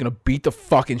his head. He's gonna beat the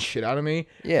fucking shit out of me.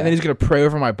 Yeah. And then he's gonna pray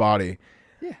over my body.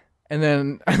 Yeah. And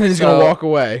then he's gonna So- walk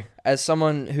away. As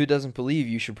someone who doesn't believe,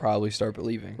 you should probably start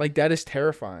believing. Like, that is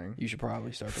terrifying. You should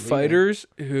probably start believing. Fighters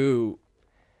who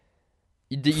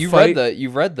You've fight-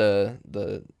 read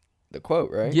the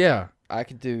quote, right? yeah. I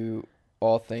could do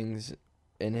all things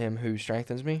in him who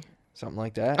strengthens me. Something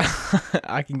like that.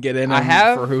 I can get in I him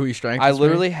have- for who he strengthens I me.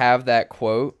 literally have that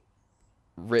quote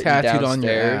written Tattooed downstairs. on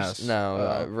your ass. No,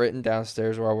 Oh. written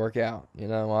downstairs where I work out. You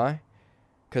know why?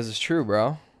 Because it's true,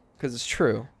 bro. Because it's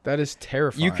true. That is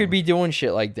terrifying. You could be doing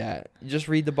shit like that. Just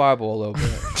read the Bible a little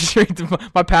bit. Just read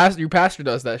my pastor. Your pastor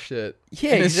does that shit.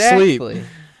 Yeah, In his sleep. exactly.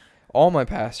 All my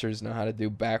pastors know how to do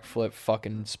backflip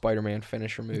fucking Spider-Man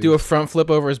finisher moves. Do a front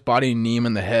flip over his body and knee him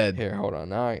in the head. Here, hold on.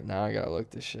 Now I gotta look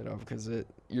this shit up because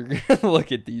you're gonna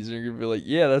look at these and you're gonna be like,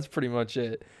 yeah, that's pretty much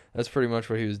it. That's pretty much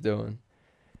what he was doing.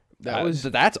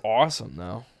 That's awesome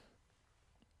though.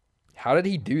 How did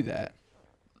he do that?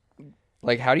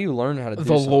 Like, how do you learn how to do The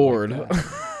something Lord. like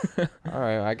that? All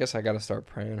right, I guess I gotta start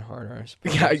praying harder. I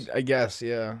suppose. Yeah, I guess,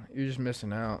 yeah. You're just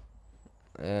missing out.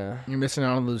 Yeah, You're missing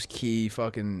out on those key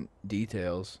fucking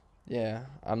details. yeah.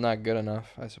 I'm not good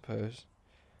enough, I suppose.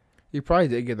 You probably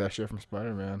did get that shit from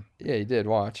Spider-Man. Yeah, you did.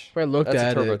 Watch. Probably looked That's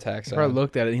at a it. TurboTax. He probably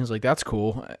looked at it and he was like, "That's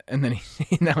cool," and then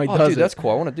now he Oh, does dude, it. that's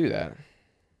cool. I want to do that.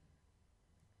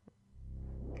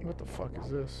 What the fuck is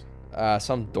this?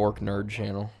 Some dork nerd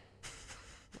channel.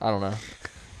 I don't know.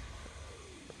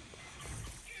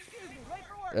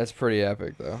 That's pretty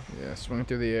epic, though. Yeah, swing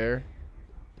through the air.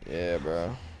 Yeah,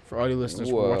 bro. For all you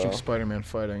listeners, we're watching Whoa. Spider-Man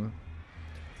fighting.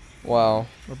 Well,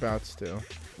 We're about to.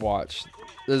 watch.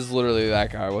 This is literally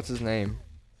that guy. What's his name?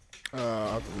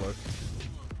 I'll have to look.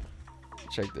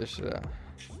 Check this shit out.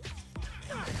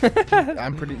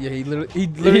 I'm pretty. Yeah, he literally. He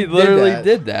literally that.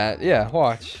 did that. Yeah,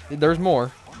 watch. There's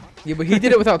more. Yeah, but he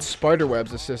did it without spider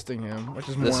webs assisting him, which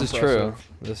is more This is impressive. true.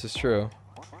 This is true.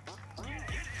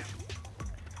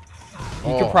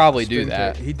 He Oh, could probably do spin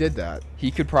that. kick. He did that.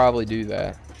 He could probably do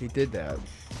that He did that.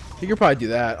 He could probably do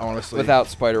that, honestly. without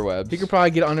spider webs. He could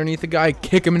probably get underneath the guy,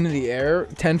 kick him into the air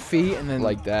 10 feet, and then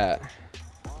like that.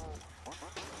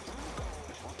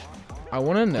 I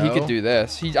want to know. He could do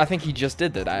this. I think he just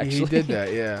did that actually. He did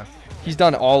that, yeah. He's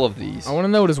done all of these. I want to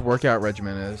know what his workout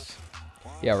regimen is.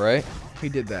 Yeah, right? He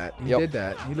did that. He Yep. did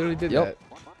that. He literally did Yep. that.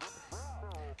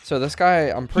 So this guy,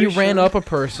 I'm He pretty ran sure up a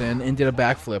person and did a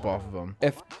backflip off of him.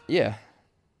 Yeah.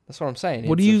 That's what I'm saying.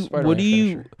 What do It's a you? Spider-Man What do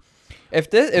you?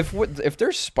 finisher. If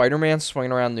there's Spider-Man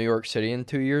swinging around New York City in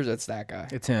 2 years, it's that guy.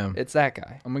 It's him. It's that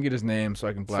guy. I'm gonna get his name so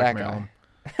I can It's that blackmail him.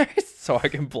 guy. So I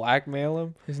can blackmail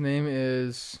him. His name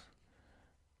is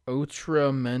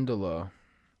Otra Mendela.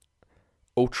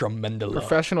 Ultra Mendela.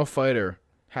 Professional fighter.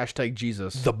 Hashtag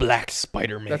Jesus. The Black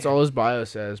Spider-Man. That's all his bio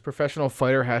says. Professional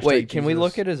fighter. Hashtag Wait, can we Jesus.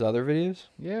 look at his other videos?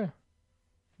 Yeah.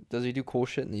 Does he do cool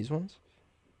shit in these ones?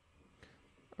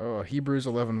 Oh, Hebrews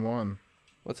 11:1.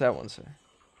 What's that one say?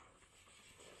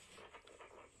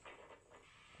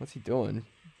 What's he doing?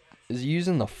 Is he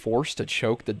using the force to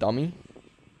choke the dummy?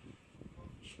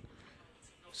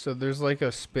 So there's like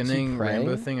a spinning praying?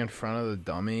 rainbow thing in front of the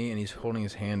dummy, and he's holding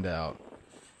his hand out,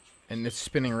 and it's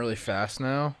spinning really fast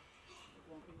now.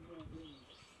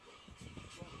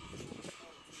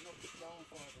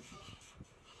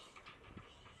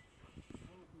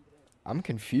 I'm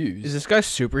confused. Is this guy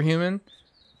superhuman?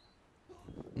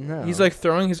 No. He's like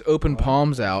throwing his open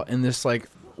palms out, and this like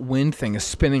wind thing is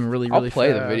spinning really, I'll really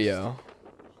play fast. the video.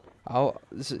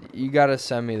 You gotta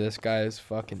send me this guy's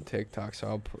fucking TikTok,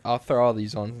 so I'll throw all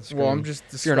these on the screen. Well, I'm just.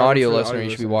 If you're an audio listener, you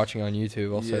should be watching on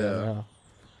YouTube. I'll say that Yeah. now.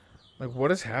 Like,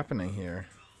 what is happening here?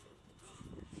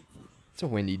 It's a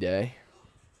windy day.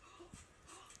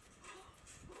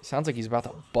 Sounds like he's about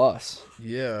to bust.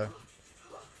 Yeah.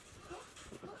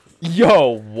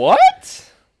 Yo,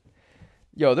 what?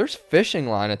 Yo, there's fishing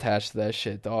line attached to that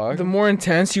shit, dog. The more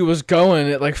intense he was going,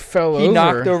 it like fell over. He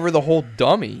knocked over the whole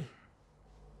dummy.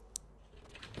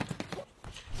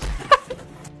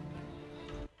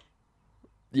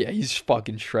 Yeah, he's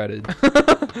fucking shredded. Dude,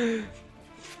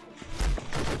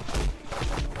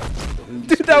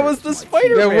 that was the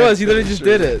Spider-Man. That was. He literally just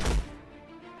did it.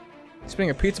 He's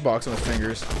spinning a pizza box on his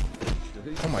fingers.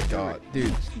 Oh my god,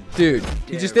 dude. Dude,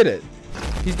 he just did it.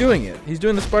 He's doing it. He's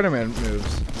doing the Spider-Man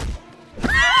moves.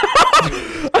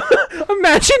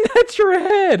 Imagine that's your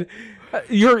head.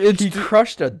 He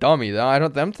crushed a dummy though.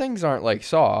 Them things aren't like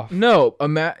soft. No,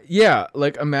 yeah,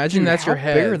 like imagine Dude, that's your how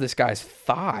head. big are this guy's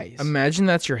thighs? Imagine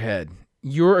that's your head.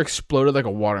 You're exploded like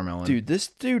a watermelon. Dude, this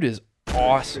dude is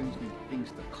awesome. Brings me things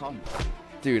to come.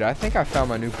 Dude, I think I found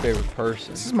my new favorite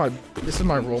person. This is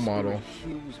my role model.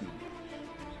 Heals me.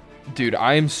 Dude,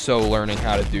 I am so learning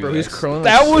how to do Bro, this. he's curling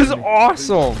That like was Satan.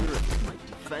 awesome. My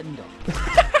defender.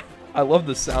 I love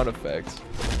the sound effects.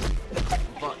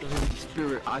 But the Holy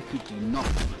Spirit, I could do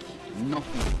nothing.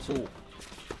 Nothing at all.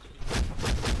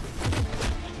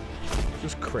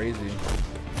 Just crazy.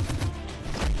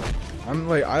 I'm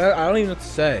like, I don't even know what to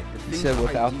say. He said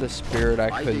without the spirit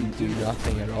I couldn't do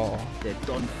nothing at all. They're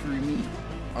done through me.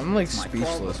 I'm like My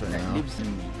speechless Father right that now. lives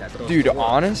in me, that does Dude, the work.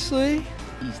 honestly,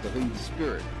 He's the Holy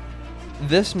Spirit.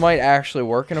 this might actually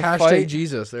work in a Hashtag fight.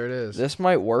 Jesus, there it is. This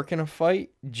might work in a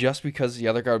fight just because the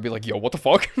other guy would be like, yo, what the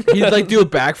fuck? He'd like do a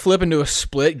backflip and do a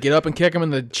split, get up and kick him in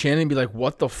the chin and be like,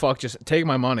 what the fuck, just take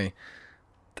my money.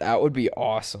 That would be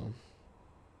awesome.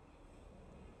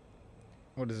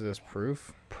 What is this,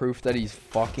 proof? Proof that he's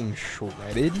fucking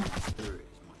shredded? Spirit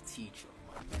is my teacher.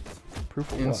 Proof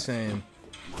of what? Insane.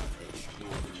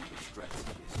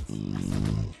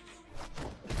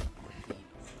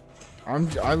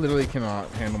 I literally cannot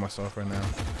handle myself right now.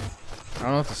 I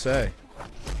don't know what to say.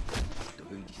 The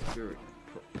Holy Spirit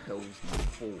propels me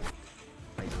forward.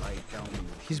 I lie down in the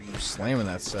He's green slamming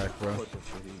that sack, bro. because of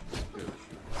the Holy Spirit.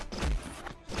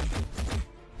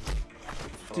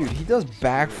 Dude, he does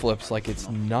backflips like it's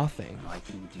nothing. I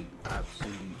can do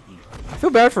absolutely I feel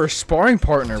bad for a sparring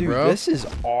partner, Dude, bro. this is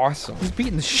awesome. He's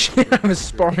beating the shit out of his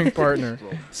sparring partner.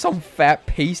 Some fat,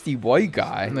 pasty white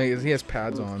guy. And, like, he has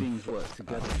pads all on. things work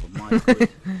together for my good.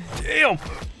 Damn,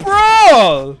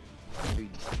 bro! The Holy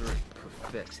Spirit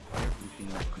perfects everything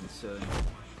that concerns me.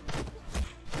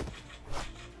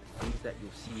 Things that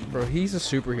you'll see Bro, he's a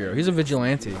superhero. He's a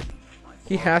vigilante. my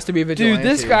He has to be a vigilante. Dude,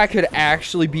 this guy could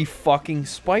actually be fucking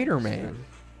Spider-Man.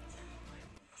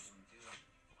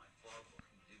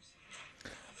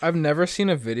 I've never seen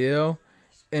a video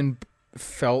and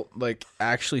felt like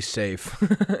actually safe.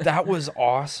 That was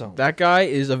awesome. That guy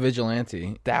is a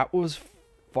vigilante. That was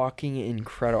fucking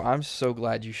incredible. I'm so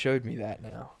glad you showed me that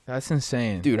now. That's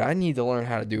insane. Dude, I need to learn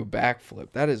how to do a backflip.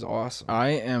 That is awesome. I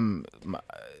am.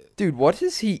 Dude, what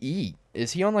does he eat?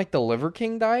 Is he on like the Liver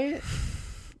King diet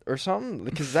or something?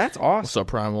 Because that's awesome. What's up,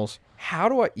 Primals? How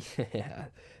do I? Yeah,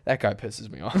 that guy pisses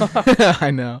me off.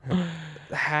 I know.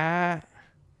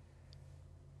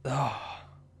 Oh,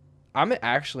 I'm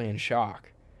actually in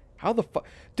shock. How the fuck?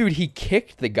 Dude, he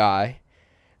kicked the guy.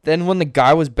 Then when the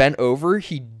guy was bent over,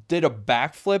 he did a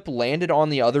backflip, landed on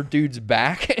the other dude's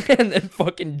back, and then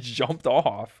fucking jumped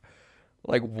off.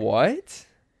 Like, what?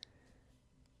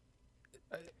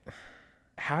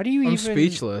 How do you I'm even...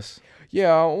 speechless.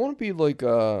 Yeah, I want to be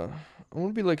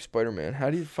like Spider-Man.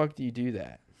 How the fuck do you do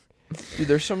that? Dude,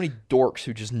 there's so many dorks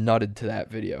who just nutted to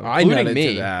that video. I Including nutted me.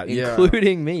 to that, yeah.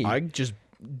 Including me. I just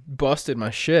busted my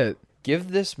shit.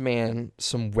 Give this man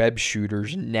some web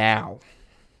shooters now.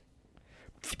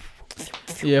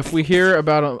 Yeah, if we hear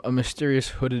about a mysterious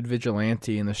hooded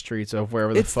vigilante in the streets of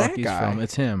wherever the It's fuck that he's guy. from,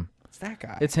 it's him. It's that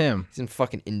guy. It's him. He's in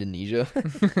fucking Indonesia.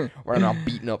 Running around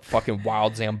beating up fucking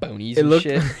wild Zambonis It and looked.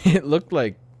 shit. It looked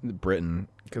like Britain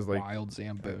because like Wild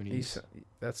Zambonis.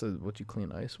 that's what you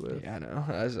clean ice with. Yeah, I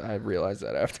know. I realized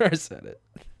that after I said it.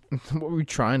 What were we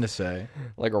trying to say?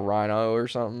 Like a rhino or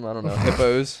something. I don't know.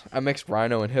 Hippos. I mixed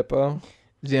rhino and hippo.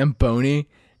 Zamboni.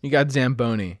 You got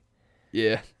Zamboni.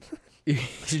 Yeah. You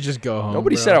should just go home.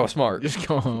 Nobody bro. said I was smart. Just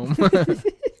go home.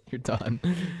 You're done.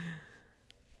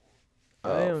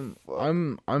 I'm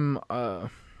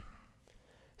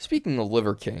Speaking of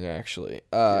Liver King, actually,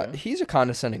 Yeah. he's a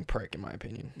condescending prick, in my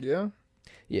opinion. yeah.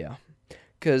 Yeah.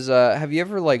 Because have you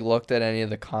ever, like, looked at any of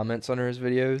the comments under his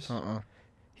videos?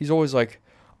 He's always like,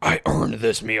 I earned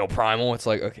this meal, Primal. It's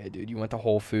like, okay, dude, you went to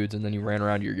Whole Foods and then you ran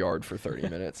around your yard for 30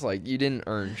 minutes. Like, you didn't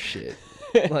earn shit.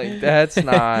 Like, that's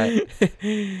not...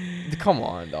 Come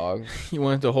on, dog. You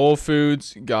went to Whole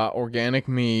Foods, got organic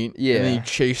meat, Yeah. and then you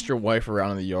chased your wife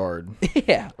around in the yard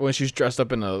Yeah. when she's dressed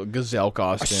up in a gazelle I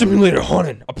costume. simulated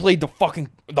hunting. I played the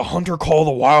Hunter Call of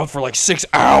the Wild for like 6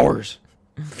 hours.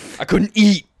 I couldn't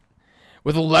eat.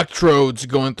 With electrodes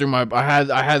going through my, I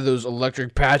had those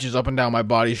electric patches up and down my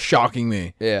body, shocking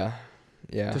me Yeah.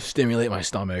 Yeah. to stimulate my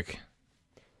stomach.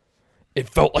 It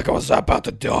felt like I was about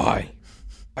to die.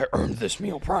 I earned this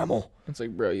meal, Primal. It's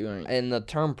like, bro, you ain't. And the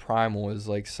term primal is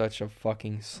like such a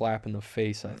fucking slap in the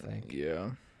face, I think. Yeah,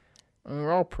 I mean,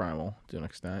 we're all primal to an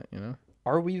extent, you know.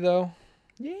 Are we, though?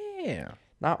 Yeah.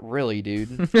 Not really, dude.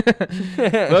 We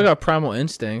all got primal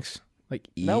instincts, like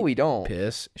eat, No, we don't.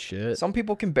 piss, shit. Some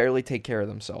people can barely take care of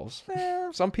themselves.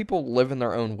 Some people live in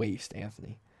their own waste,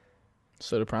 Anthony.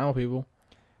 So do primal people.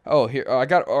 Oh, here, I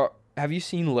got, have you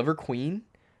seen Liver Queen?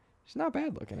 She's not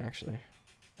bad looking, actually.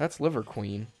 That's Liver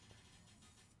Queen.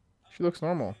 She looks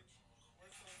normal.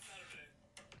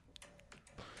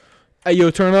 Hey,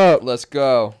 yo, turn up. Let's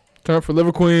go. Turn up for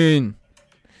Liver Queen.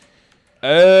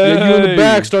 Hey! Yeah, you in the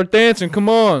back, start dancing. Come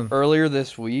on. Earlier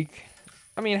this week,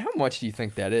 I mean, how much do you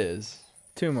think that is?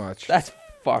 Too much. That's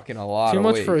fucking a lot Too of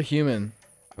much weight. for a human.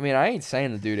 I mean, I ain't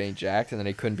saying the dude ain't jacked and that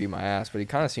he couldn't be my ass, but he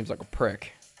kind of seems like a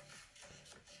prick.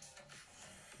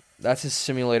 That's his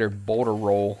simulator boulder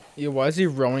roll. Yeah, why is he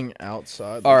rowing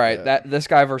outside? All like right, that this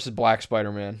guy versus Black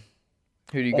Spider-Man.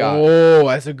 Who do you got? Oh,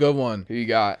 that's a good one. Who you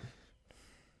got?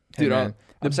 Hey, Dude, man.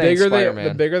 I'm The saying bigger Spider-Man.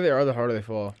 the bigger they are, the harder they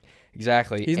fall.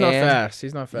 Exactly. He's not And- fast.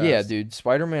 He's not fast. Yeah, dude.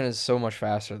 Spider-Man is so much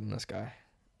faster than this guy.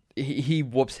 He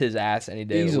whoops his ass any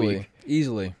day of the week.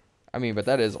 Easily. I mean, but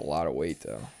that is a lot of weight,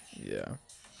 though. Yeah.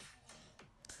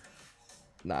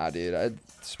 Nah, dude.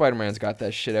 Spider-Man's got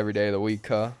that shit every day of the week,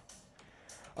 huh?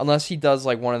 Unless he does,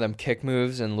 like, one of them kick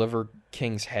moves and Liver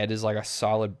King's head is like a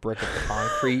solid brick of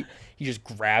concrete. He just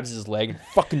grabs his leg and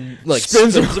fucking, like,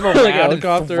 Spins spins him him around like a and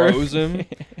helicopter. throws him.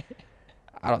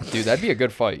 Dude, that'd be a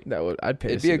good fight. I'd pay.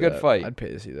 It'd to be see a good that. fight. I'd pay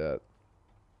to see that.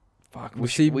 Fuck, Well,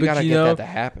 see, we but gotta you get know- that to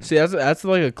happen. See, that's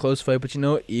like a close fight, but you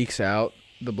know what ekes out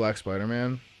the Black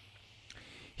Spider-Man?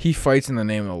 He fights in the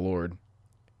name of the Lord.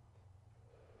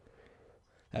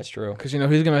 That's true. Because, you know,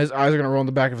 his eyes are going to roll in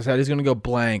the back of his head. He's going to go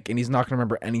blank, and he's not going to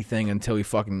remember anything until he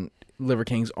fucking Liver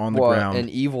King's on the ground. And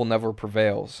evil never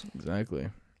prevails. Exactly.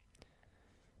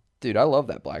 Dude, I love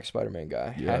that Black Spider-Man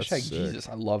guy. Yeah, that's Hashtag sick. Jesus.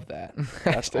 I love that.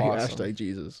 That's hashtag, awesome. hashtag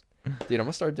Jesus. Dude, I'm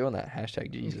gonna start doing that.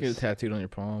 Hashtag You get it Jesus. tattooed on your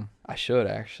palm. I should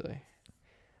actually.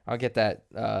 I'll get that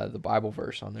the Bible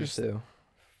verse on there Just- too.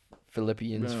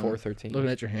 Philippians Yeah. 4:13. Looking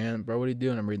at your hand, bro. What are you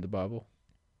doing? I'm reading the Bible.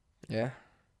 Yeah.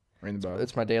 Reading the Bible.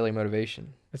 It's my daily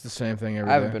motivation. It's the same thing every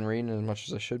I haven't day. been reading as much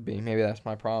as I should be. Maybe that's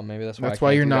my problem. Maybe that's why. That's I why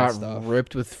can't you're do that not stuff.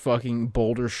 ripped with fucking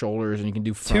boulder shoulders and you can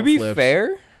do front To be flips.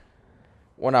 fair,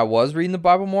 when I was reading the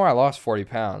Bible more, I lost 40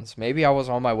 pounds. Maybe I was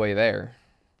on my way there.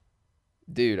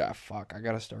 Dude, I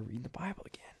gotta start reading the Bible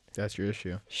again. That's your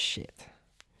issue. Shit.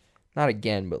 Not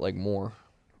again, but like more.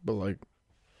 But like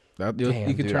that, Damn,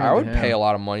 you could dude, turn. I it would to pay him. a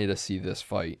lot of money to see this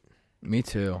fight. Me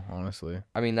too, honestly.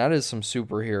 I mean, that is some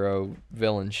superhero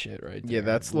villain shit right there. Yeah,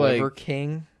 that's Liver like-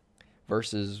 King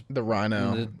versus The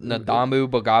Rhino. Nadamu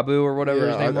Bagabu or whatever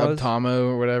his name was. Tomo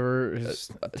or whatever. His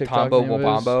TikTok Tombo name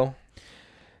was. Wabambo.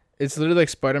 It's literally like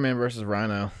Spider-Man versus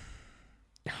Rhino.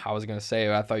 I was gonna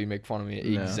say, I thought you'd make fun of me.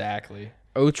 No. Exactly.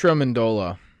 Otra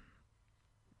Mendola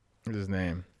is his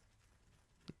name.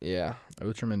 Yeah.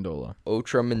 Otra Mendola.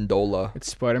 Otra Mendola.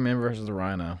 It's Spider-Man versus the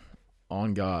Rhino.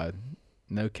 On God.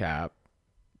 No cap.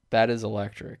 That is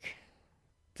electric.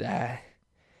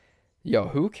 Yo,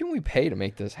 who can we pay to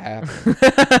make this happen?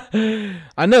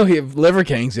 I know Liver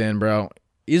King's in, bro.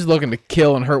 He's looking to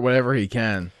kill and hurt whatever he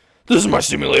can. This is my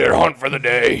simulated hunt for the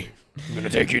day. I'm gonna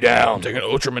take you down. Taking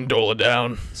Ultra Mandola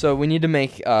down. So we need to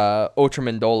make Otra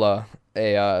Mendola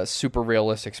a super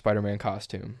realistic Spider-Man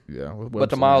costume. Yeah. With But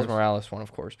the Miles Morales one,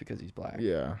 of course, because he's black.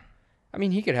 Yeah. I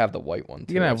mean, he could have the white one,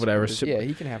 too. can I have whatever suppose. sup- Yeah,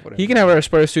 he can have whatever. He can have whatever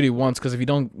spider suit he wants because if you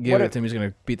don't give What it if- to him, he's going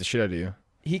to beat the shit out of you.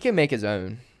 He can make his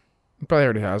own. He probably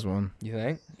already has one. You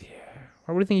think?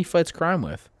 What do you think he fights crime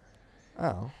with?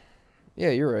 Oh. Yeah,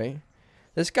 you're right.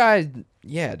 This guy,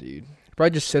 yeah, dude. He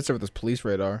probably just sits there with his police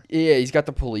radar. Yeah, he's got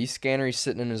the police scanner. He's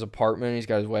sitting in his apartment. He's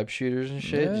got his web shooters and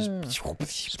shit. Yeah.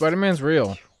 Just Spider-Man's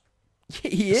real.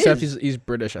 he Except is. he's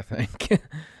British, I think.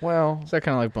 Well, So that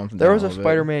kind of like bumps it there down was a little bit.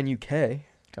 Spider-Man UK.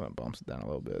 Kind of bumps it down a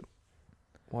little bit.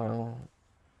 Well,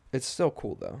 it's still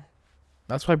cool though.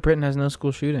 That's why Britain has no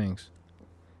school shootings.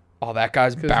 Oh, that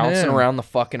guy's 'Cause bouncing him. around the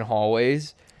fucking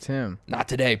hallways. It's him. Not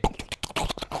today.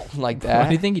 Like What do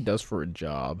that. you think he does for a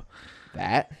job?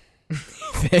 That.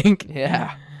 Think?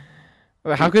 Yeah.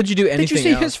 How could you do anything Did you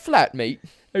see else? his flatmate?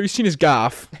 Have you seen his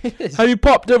gaff? His- Have you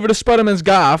popped over to Spider-Man's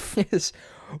gaff? his-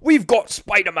 We've got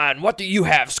Spider-Man. What do you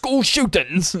have? School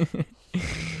shootings.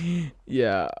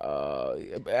 Yeah.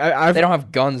 I've They don't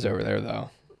have guns over there though.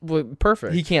 well,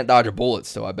 perfect. He can't dodge a bullet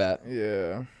still, I bet.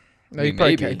 Yeah. No, I he mean,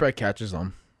 probably, maybe. he probably catches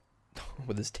them.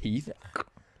 With his teeth.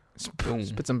 Boom.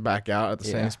 Spits them back out at the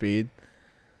Yeah. same speed.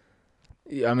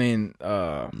 Yeah, I mean,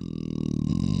 I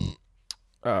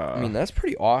mean, that's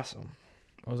pretty awesome.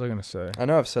 what was I gonna say? I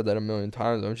know I've said that a million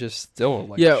times. I'm just still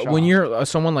like Yeah, when shocked. you're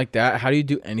someone like that, how do you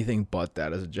do anything but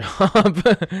that as a job?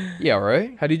 Yeah,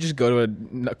 right? How do you just go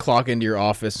to clock into your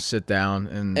office, sit down,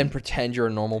 And pretend you're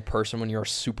a normal person when you're a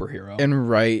superhero. and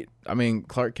write? I mean,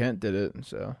 Clark Kent did it,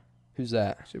 so Who's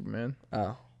that? Superman.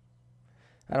 Oh.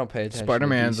 I don't pay attention.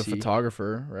 Spider-Man's to a DC.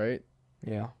 photographer, right?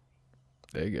 Yeah.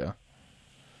 There you go.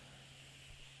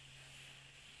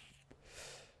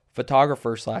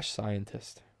 Photographer /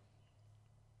 scientist.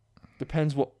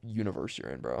 Depends what universe you're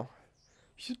in, bro.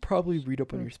 You should probably read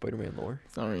up on your Spider-Man lore.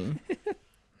 Sorry,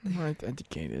 I'm not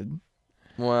educated.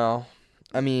 Well,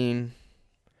 I mean,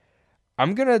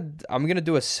 I'm gonna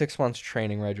do a 6 months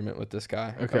training regimen with this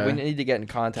guy. Okay. We need to get in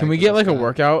contact. Can we with get this like a guy.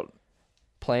 workout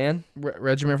plan?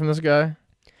 regimen from this guy?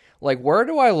 Like, where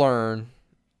do I learn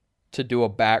to do a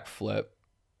backflip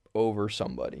over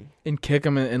somebody? And kick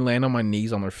them and land on my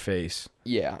knees on their face.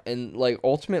 Yeah, and like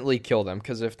ultimately kill them,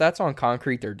 because if that's on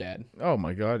concrete, they're dead. Oh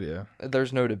my god, yeah.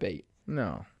 There's no debate.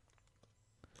 No.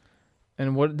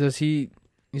 And what does he?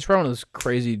 He's probably one of those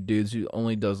crazy dudes who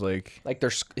only does like. Like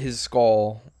his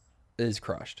skull is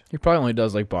crushed. He probably only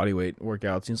does like body weight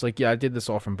workouts. He's like, yeah, I did this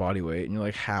all from body weight, and you're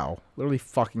like, how? Literally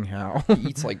fucking how? He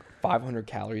eats like 500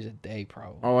 calories a day,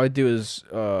 probably. all I do is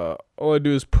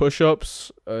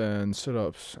push-ups and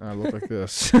sit-ups, and I look like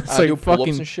this. It's I like do pull-ups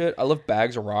fucking. and shit. I lift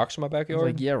bags of rocks in my I was backyard.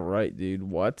 like, yeah, right, dude.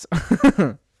 What?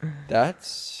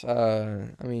 That's, I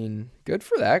mean, good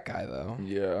for that guy though.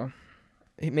 Yeah.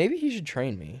 Maybe he should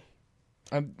train me.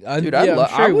 Dude, Dude,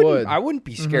 I wouldn't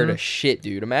be scared of shit,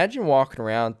 dude. Imagine walking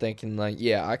around thinking like,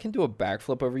 yeah, I can do a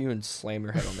backflip over you and slam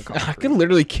your head on the concrete. I could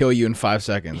literally kill you in 5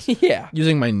 seconds Yeah.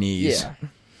 using my knees. Yeah.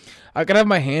 I could have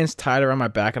my hands tied around my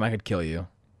back, and I could kill you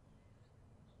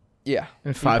Yeah. in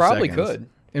You 5 probably seconds. could.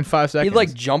 In 5 seconds. He'd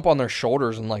like jump on their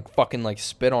shoulders and like fucking like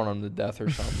spit on them to death or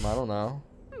something. I don't know.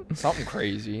 Something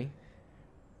crazy.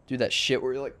 Do that shit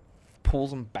where he like pulls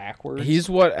them backwards. He's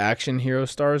what action hero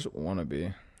stars want to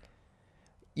be.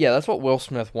 Yeah, that's what Will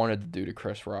Smith wanted to do to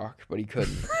Chris Rock, but he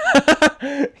couldn't.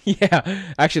 Yeah.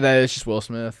 Actually, that is just Will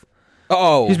Smith.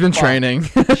 Oh, He's been fuck. training.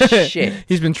 Shit.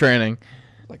 He's been training.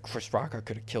 Like Chris Rock, I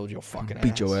could have killed your fucking ass.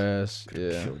 Beat your ass.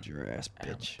 Coulda Yeah. Killed your ass,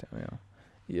 bitch. Yeah.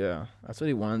 Yeah, that's what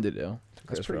he wanted to do. That's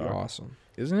Chris pretty Rock. awesome.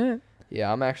 Isn't it?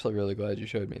 Yeah, I'm actually really glad you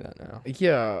showed me that now.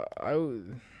 Yeah, I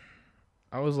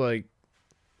was like,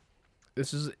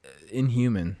 this is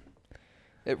inhuman.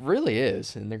 It really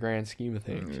is in the grand scheme of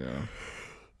things. Yeah.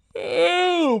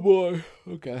 Oh boy.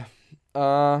 Okay.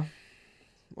 What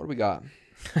do we got?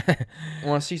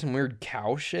 Want to see some weird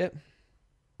cow shit?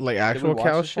 Like Did we actual watch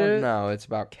cow this one? shit? No, it's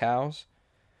about cows.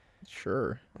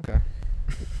 Sure.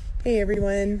 Hey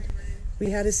everyone. We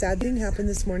had a sad thing happen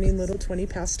this morning. Little 20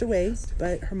 passed away,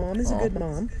 but her mom is a good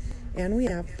mom, and we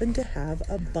happen to have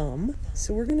a bum,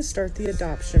 so we're going to start the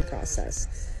adoption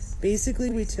process. Basically,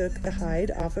 we took the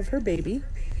hide off of her baby,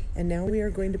 and now we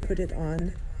are going to put it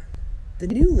on the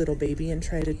new little baby and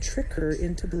try to trick her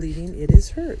into believing it is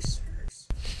hers.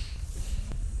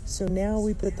 So now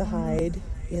we put the hide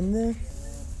in the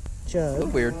A jug little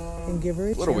weird. and give her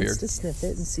a Little chance weird. to sniff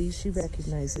it and see if she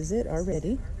recognizes it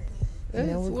already. And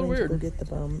Yeah, now it's a we're little going to go weird. get the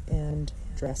bum and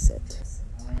dress it.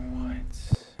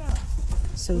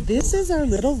 So this is our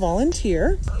little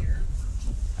volunteer.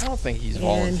 I don't think he's And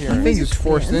volunteering. I think Here's he's a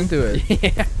forced plan. into it.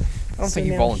 I don't think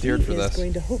he now volunteered for he is this.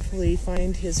 going to hopefully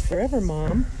find his forever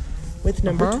mom with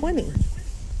number Uh-huh. 20.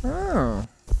 Oh.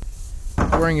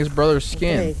 Wearing his brother's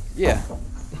skin. Okay, Yeah.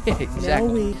 now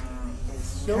Exactly.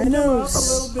 we her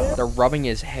nose. They're rubbing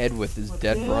his head with his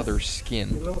dead brother's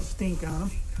skin. little stink on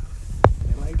them.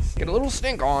 Get a little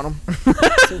stink on him.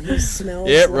 So he smells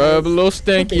Yep, rub a like- little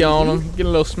stinky on baby. him. Get a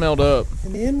little smelled up.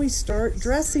 And then we start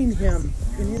dressing him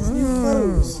in his new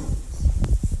clothes.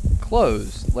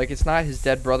 Clothes. Like it's not his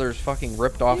dead brother's fucking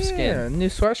ripped off Yeah, skin. new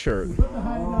sweatshirt.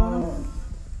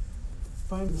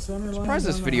 Find the center line. Surprised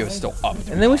this on the video is hide. still up. to And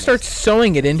be then we honest. start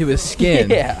sewing it into his skin.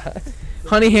 Yeah.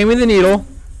 Honey, hand me the needle.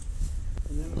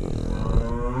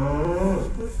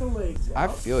 Split the legs out.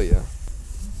 I feel you.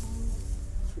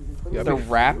 Yeah, They're but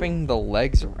wrapping the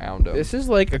legs around him. this is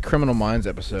like a Criminal Minds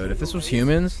episode. If this was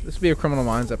humans, this would be a Criminal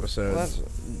Minds episode. Well,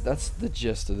 that's the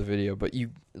gist of the video, but you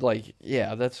like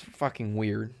yeah, that's fucking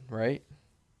weird, right?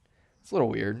 It's a little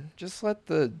weird. Just let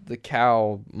the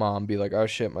cow mom be like, "Oh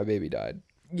shit, my baby died."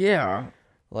 Yeah.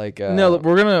 Like No, what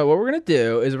we're gonna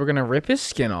do is we're gonna rip his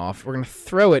skin off. We're gonna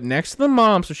throw it next to the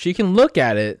mom so she can look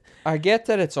at it. I get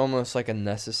that it's almost like a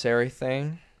necessary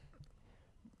thing,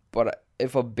 but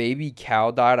if a baby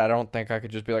cow died, I don't think I could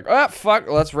just be like, "Ah, fuck,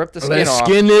 let's rip the skin Let's off."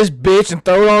 skin this bitch and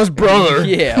throw it on his brother.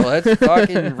 Yeah, let's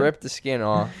fucking rip the skin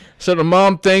off. So the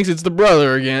mom thinks it's the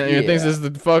brother again. And thinks Yeah. it's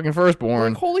the fucking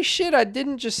firstborn. Like, holy shit, I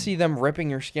didn't just see them ripping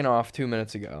your skin off 2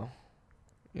 minutes ago.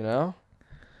 You know?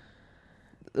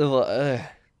 Ugh.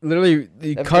 Literally,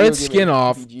 he That cut video its gave skin me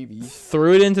off, heebie-jeebies.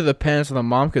 threw it into the pen so the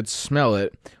mom could smell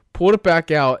it, pulled it back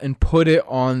out, and put it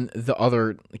on the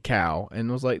other cow,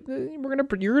 and was like,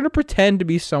 "You're gonna pretend to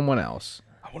be someone else."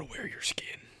 I want to wear your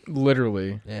skin.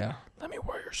 Literally, Yeah. Let me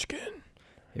wear your skin.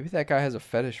 Maybe that guy has a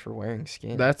fetish for wearing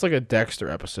skin. that's like a Dexter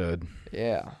episode.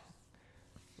 Yeah.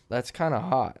 That's kind of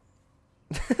hot.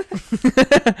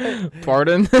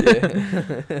 Pardon?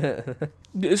 Yeah.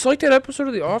 It's like that episode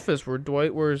of The Office where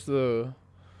Dwight wears the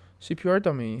CPR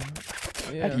dummy.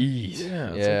 Yeah, Jeez. yeah,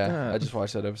 it's like Yeah. that. I just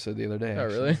watched that episode the other day. Oh,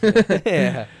 actually. really?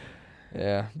 Yeah.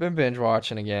 Yeah. Been binge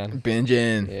watching again.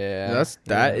 Binging. Yeah.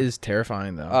 That yeah. is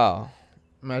terrifying though. Oh.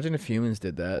 Imagine if humans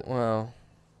did that. Well,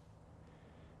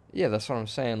 yeah, that's what I'm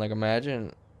saying. Like,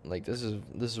 imagine, like, this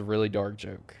is a really dark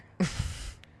joke,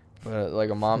 but like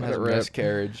a mom Let has it a rip.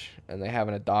 miscarriage and they have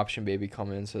an adoption baby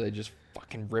come in, so they just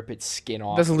fucking rip its skin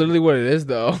off. That's literally what it is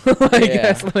though. Like Yeah.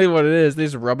 that's literally what it is. They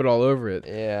just rub it all over it.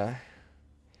 Yeah.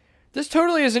 This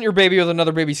totally isn't your baby with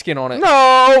another baby skin on it.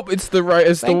 No, it's the right.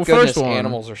 It's Thank the goodness first one.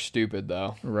 animals are stupid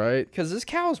though, Right? because this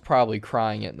cow is probably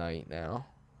crying at night now.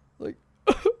 Like,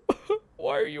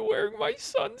 why are you wearing my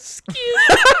son's skin?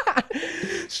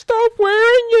 Stop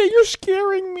wearing it. You're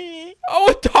scaring me. I'll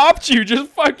adopt you.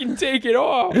 Just fucking take it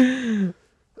off.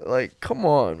 Like, come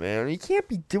on, man. You can't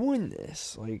be doing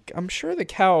this. Like, I'm sure the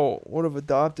cow would have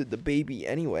adopted the baby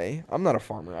anyway. I'm not a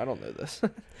farmer. I don't know this.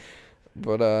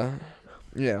 But,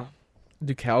 yeah.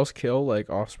 Do cows kill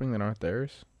like offspring that aren't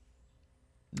theirs?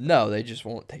 No, they just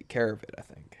won't take care of it, I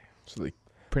think. So they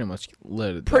pretty much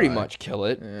let it. Pretty die. much kill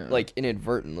it. Yeah. Like,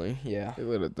 inadvertently. Yeah. They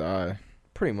let it die.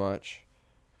 Pretty much.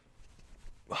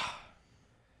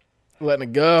 Letting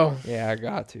it go. Yeah, I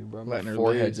got to, bro. My Letting her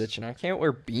forehead's loose. itching. I can't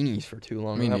wear beanies for too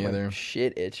long. Me I got my neither.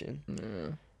 shit itching. Yeah.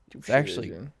 It's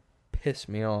actually pissed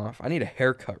me off. I need a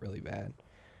haircut really bad.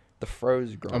 The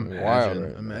fro's growing wild. Imagine,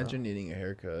 Right imagine needing a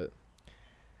haircut.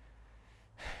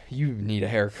 now. You need a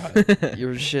haircut.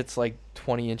 Your shit's like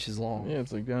 20 inches long. Yeah,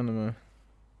 it's like down to my.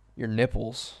 Your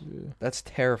nipples. Yeah. That's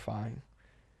terrifying.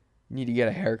 You need to get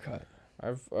a haircut.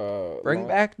 I've Bring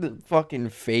back the fucking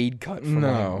fade cut from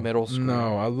like, middle school.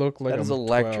 No, I look like That I'm is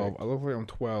electric. 12. I look like I'm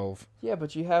 12. Yeah,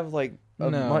 but you have like a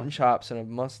No. mutton chops and a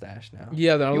mustache now.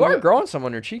 Yeah, then I You look are like, growing some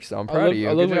on your cheeks though. I'm proud of you.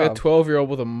 I look Good like job. a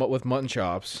 12-year-old with mutton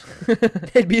chops.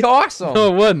 It'd be awesome.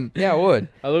 No, it wouldn't. Yeah, it would.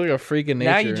 I look like a freak of nature.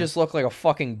 Now you just look like a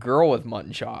fucking girl with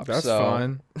mutton chops. That's so.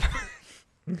 fine.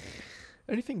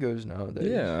 Anything goes nowadays.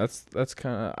 Yeah, that's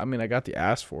kind of. I mean, I got the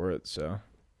ass for it, so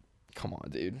Come on,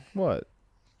 dude. what?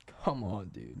 Come on,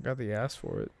 dude. Got the ass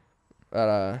for it.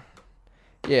 But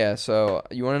yeah. So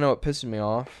you want to know what pisses me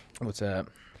off? What's that?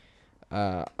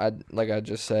 I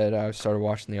just said, I started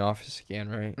watching The Office again,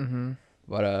 right? Mm-hmm.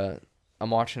 But I'm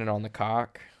watching it on the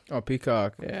cock. Oh,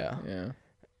 Peacock. Yeah. Yeah.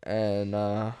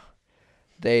 And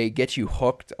they get you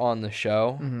hooked on the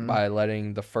show Mhm. by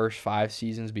letting the first 5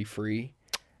 seasons be free,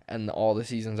 and all the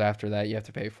seasons after that you have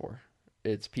to pay for.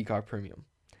 It's Peacock Premium.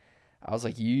 I was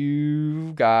like,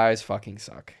 you guys fucking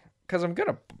suck. Cause I'm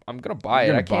gonna buy it.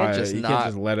 You're I gonna buy can't it. just You not. can't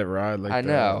just let it ride like I that.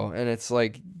 know, and it's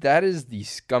like that is the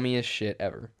scummiest shit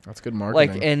ever. That's good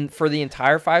marketing. Like, and for the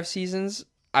entire 5 seasons,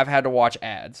 I've had to watch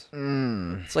ads.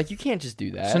 Mm. It's like you can't just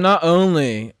do that. So not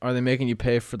only are they making you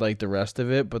pay for like the rest of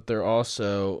it, but they're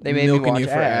also they made me milking watch you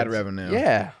for ad ads. revenue.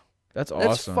 Yeah, That's that's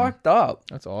awesome. fucked up.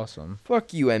 That's awesome.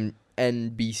 Fuck you,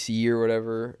 NBC or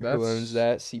whatever. That's- Who owns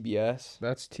that? CBS.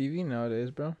 That's TV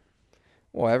nowadays, bro.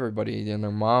 Well, everybody and their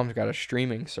mom's got a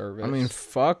streaming service. I mean,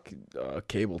 fuck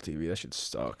cable TV. That shit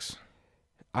sucks.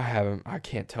 I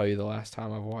can't tell you the last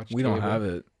time I've watched. We don't cable. have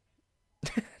it.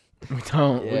 We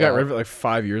don't. We Yeah. got rid of it like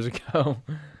 5 years ago.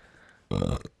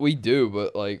 We do,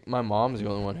 but like my mom's the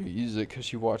only one who uses it because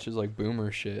she watches like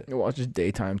boomer shit, It watches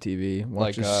daytime TV.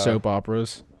 Watches Like, soap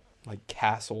operas. like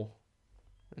Castle,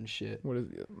 and shit. What is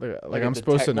like Like a I'm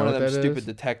supposed to know one what of them that stupid is?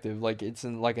 detective. Like it's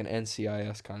in like an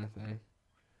NCIS kind of thing.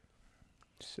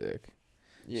 Sick.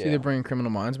 Yeah. See, they're bringing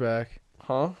Criminal Minds back.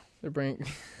 Huh? They're bringing.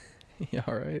 Yeah,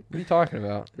 all right. What are you talking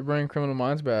about? They're bringing Criminal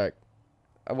Minds back.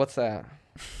 What's that?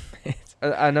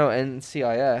 I know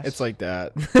NCIS. It's like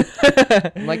that.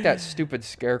 like that stupid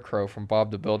scarecrow from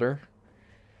Bob the Builder.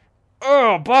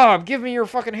 Oh, Bob, give me your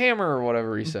fucking hammer or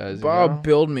whatever he says. you Bob, know?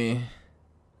 build me.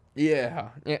 Yeah.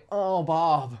 Yeah. Oh,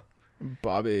 Bob.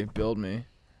 Bobby, build me.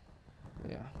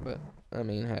 Yeah, but I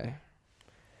mean, hey.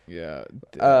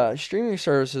 Yeah. Streaming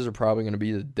services are probably going to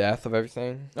be the death of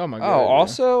everything. Oh my Oh, god. yeah.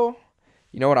 also,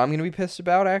 you know what I'm going to be pissed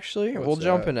about, actually? What's we'll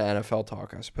jump that? into NFL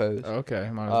talk, I suppose. Okay,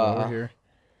 might as well. We're here.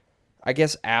 I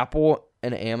guess Apple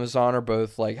and Amazon are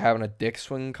both, like, having a dick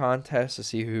swing contest to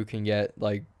see who can get,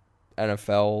 like,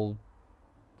 NFL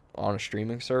on a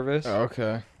streaming service. Oh,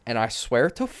 okay. And I swear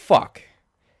to fuck,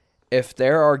 if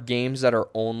there are games that are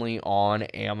only on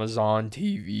Amazon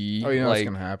TV, Oh, you know like, what's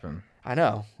gonna happen. I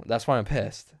know. That's why I'm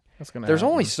pissed. That's gonna. There's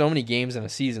happen. only so many games in a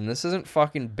season. This isn't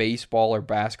fucking baseball or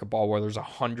basketball where there's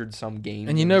 100-some games.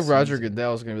 And you in know a Roger season.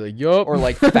 Goodell's gonna be like, "Yup," Or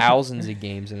like thousands of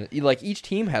games in it. Like each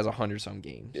team has 100-some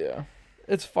games. yeah.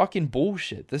 It's fucking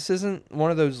bullshit. This isn't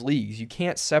one of those leagues. You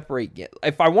can't separate.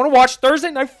 If I want to watch Thursday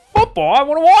Night Football, I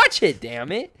want to watch it.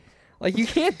 Damn it! Like you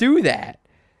can't do that.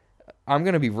 I'm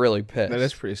gonna be really pissed. That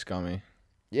is pretty scummy.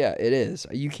 Yeah, it is.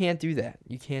 You can't do that.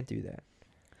 You can't do that.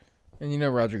 And you know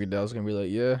Roger Goodell's gonna be like,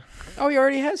 "Yeah, Oh, he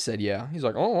already has said yeah. He's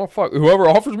like, oh, well, fuck, whoever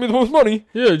offers me the most money.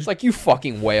 yeah." It's like, you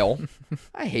fucking whale.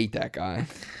 I hate that guy.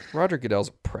 Roger Goodell's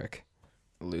a prick.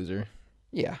 Loser.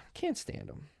 Yeah, can't stand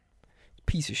him.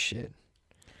 Piece of shit.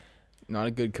 Not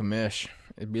a good commish.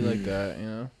 It'd be like that, you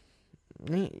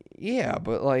know. Yeah,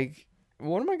 but like,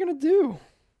 what am I gonna do?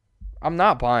 I'm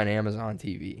not buying Amazon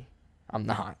TV. I'm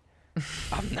not.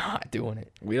 I'm not doing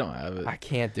it. We don't have it. I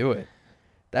can't do it.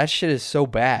 That shit is so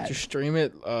bad. Just stream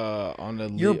it on the.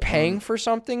 You're paying for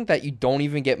something that you don't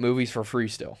even get movies for free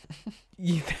still.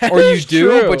 That Or you is do,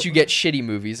 true. but you get shitty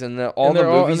movies, and all And the they're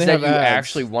all- and movies they that have you ads.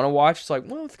 actually want to watch, it's like,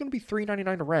 well, it's gonna be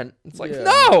 $3.99 to rent. It's like, Yeah.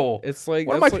 no, It's like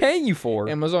what am I that's like- paying you for?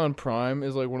 Amazon Prime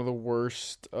is like one of the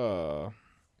worst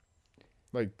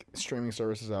like streaming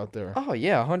services out there. Oh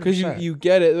yeah, 100%. Because you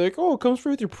get it like, oh, it comes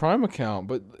free with your Prime account,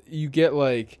 but you get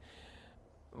like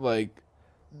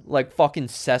like fucking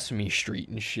Sesame Street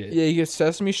and shit. yeah, you get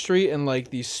Sesame Street and like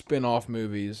these spin-off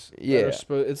movies. that Yeah.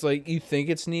 are it's like you think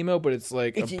it's Nemo, but it's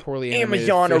like It's a an poorly animated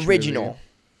Amazon fish original. movie.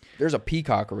 There's a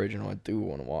Peacock original I do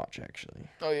want to watch actually.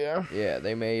 Oh yeah, Yeah,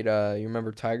 they made you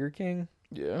remember Tiger King?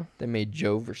 yeah. They made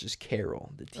Joe versus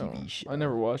Carol, the TV Oh, show. I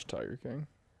never watched Tiger King.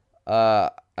 I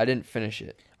didn't finish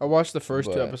it. I watched the first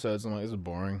 2 But- episodes and I'm like, this is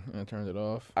boring, and I turned it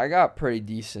off. I got pretty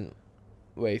decent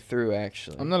way through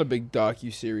actually. I'm not a big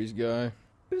docu-series guy.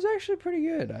 It was actually pretty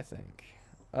good, I think.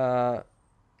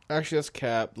 Actually, that's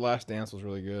cap. Last Dance was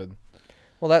really good.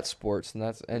 Well, that's sports and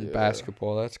Yeah.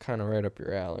 basketball. That's kind of right up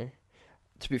your alley.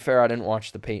 To be fair, I didn't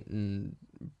watch the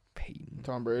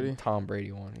Tom Brady. Tom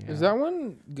Brady one. Yeah. Is that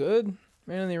one good?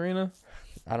 Man in the Arena.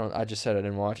 I just said I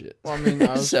didn't watch it. Well, I mean,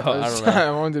 I So, I don't know.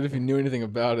 I wondered if you knew anything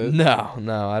about it.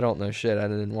 No, I don't know shit. I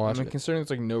didn't I watch mean, it. considering it's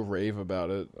like no rave about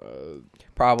it.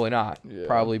 Probably not. Yeah.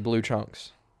 Probably Blue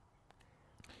Chunks.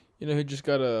 You know, he just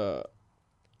got a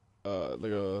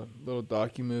little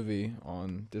docu movie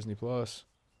on Disney Plus.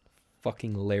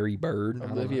 Fucking Larry Bird. I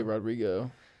don't Olivia know.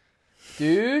 Rodrigo.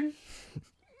 Dude.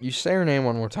 You say her name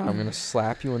one more time, I'm gonna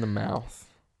slap you in the mouth.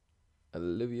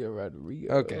 Olivia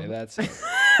Rodrigo. Okay, that's it.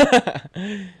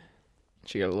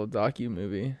 She got a little docu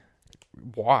movie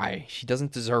Why? She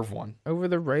doesn't deserve one. over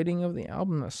the writing of the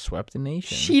album that swept the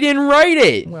nation. She didn't write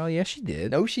it. Well, yeah, she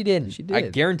did. No, she didn't. She I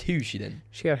did. guarantee you she didn't.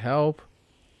 She got help.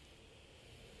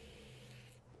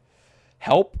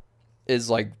 Help is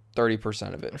like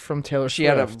 30% of it. From Taylor Swift. She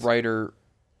had a writer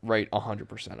write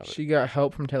 100% of it. She got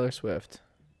help from Taylor Swift.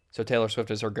 So Taylor Swift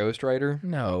is her ghostwriter?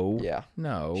 No. Yeah.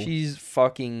 No. She's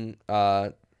fucking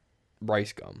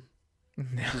rice gum.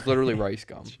 She's literally rice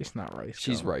gum. She's not rice gum.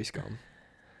 She's rice gum.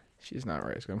 She's not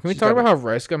rice gum. Can we She's talk got about how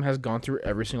rice gum has gone through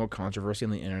every single controversy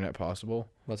on the internet possible?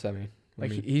 What's that mean? What Like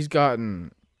do you mean? he's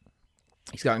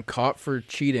gotten caught for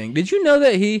cheating. Did you know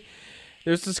that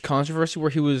there's this controversy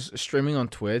where he was streaming on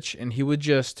Twitch and he would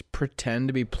just pretend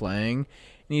to be playing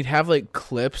and he'd have like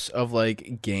clips of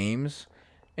like games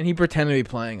and he'd pretend to be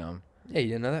playing them. Yeah, you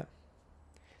didn't know that?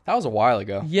 That was a while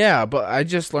ago. Yeah, but I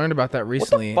just learned about that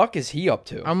recently. What the fuck is he up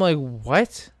to? I'm like,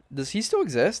 what? Does he still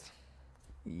exist?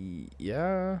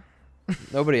 Yeah.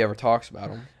 Nobody ever talks about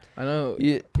him. I know.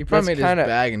 He He probably made kinda, his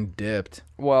bag and dipped.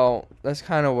 Well, that's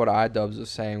kind of what iDubbbz was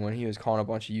saying when he was calling a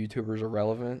bunch of YouTubers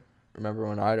irrelevant. Remember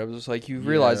when iDubbbz was like, you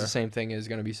realize Yeah. the same thing is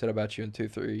going to be said about you in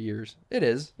 2-3 years. It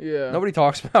is. Yeah. Nobody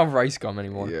talks about rice gum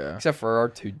anymore. Yeah. Except for our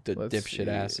two Let's dipshit see.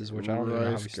 asses, which I don't even know how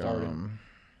we Rice started. gum.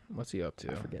 What's he up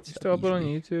to? I forget He's stuff still uploading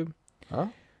easily. on YouTube? Huh?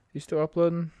 He's still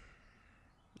uploading?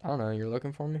 I don't know. You're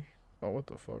looking for me? Oh, what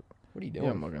the fuck? What are you Yeah,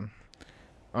 doing? I'm looking.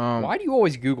 Why do you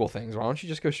always Google things? Why don't you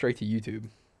just go straight to YouTube?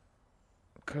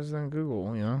 Because then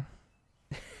Google, you know?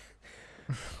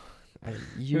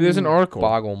 You Maybe there's an article.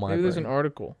 Boggle my Maybe there's an brain.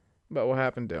 article about what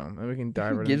happened to him. And we can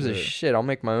dive Who right gives into a it. shit? I'll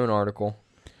make my own article.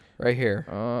 Right here.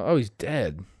 Oh, he's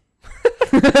dead.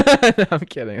 No, I'm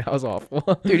kidding. That was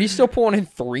awful. Dude, he's still pulling in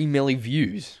 3 million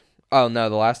views. Oh, no.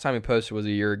 The last time he posted was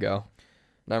a year ago.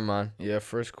 Never mind. Yeah,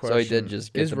 first question. So he did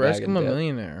just get Is the bag Rescom and a dip.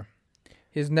 millionaire?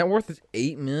 His net worth is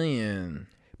 $8 million.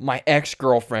 My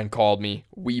ex-girlfriend called me.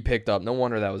 We picked up. No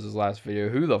wonder that was his last video.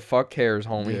 Who the fuck cares,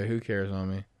 homie? Yeah, who cares on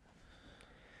me?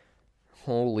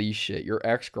 Holy shit. Your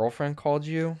ex-girlfriend called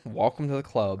you? Welcome to the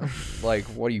club. Like,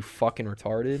 what are you, fucking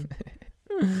retarded?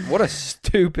 What a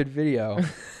stupid video.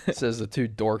 Says the two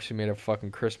dorks who made a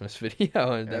fucking Christmas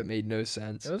video, and that made no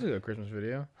sense. That was a good Christmas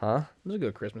video. Huh? It was a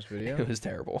good Christmas video. It was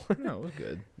terrible. No, it was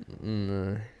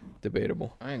good.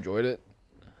 Debatable. I enjoyed it.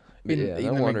 Yeah, Eating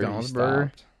no the wonder McDonald's he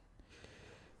burger. stopped.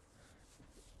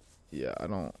 Yeah, I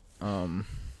don't.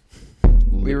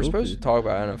 We were supposed to talk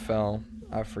about NFL.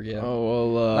 I forget.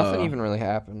 Oh well. Nothing even really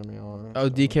happened, to be honest. Oh,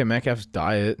 DK Metcalf's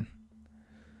diet.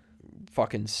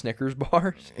 Fucking Snickers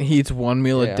bars. He eats one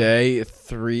meal Yeah. a day,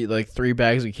 three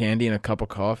bags of candy and a cup of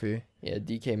coffee. Yeah,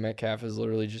 DK Metcalf is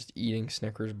literally just eating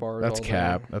Snickers bars. That's all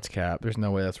cap. day. That's cap. There's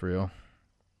no way that's real.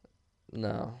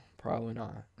 No, probably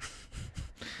not.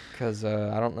 Because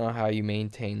I don't know how you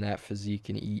maintain that physique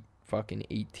and eat fucking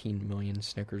 18 million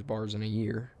Snickers bars in a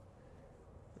year.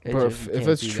 But if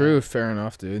it's true, fair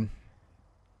enough, dude.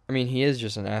 I mean, he is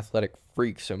just an athletic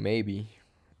freak, so maybe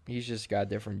he's just got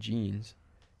different genes,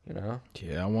 you know?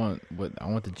 Yeah, I want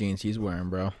the jeans he's wearing,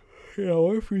 bro. Yeah,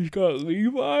 what if he's got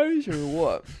Levi's or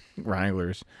what?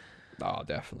 Wranglers. Oh,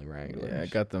 definitely Wranglers. Yeah, I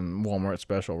got them Walmart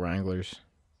special Wranglers.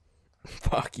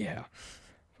 Fuck yeah.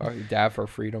 Fuck Dad for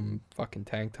Freedom fucking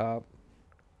tank top.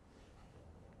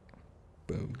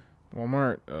 Boom.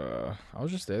 Walmart. I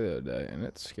was just there the other day, and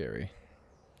it's scary.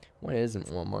 When isn't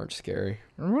Walmart scary?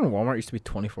 Remember when Walmart used to be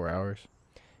 24 hours?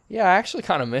 Yeah, I actually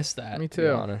kind of miss that. Me To be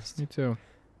too. honest. Me too.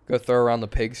 Go throw around the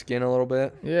pigskin a little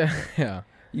bit. Yeah, yeah.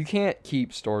 You can't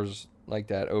keep stores like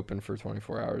that open for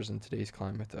 24 hours in today's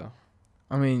climate, though.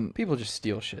 I mean, People just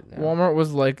steal shit now. Walmart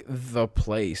was like the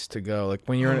place to go. Like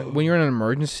when you're in an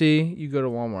emergency, you go to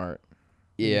Walmart.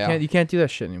 Yeah. You can't do that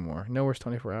shit anymore. Nowhere's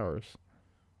 24 hours.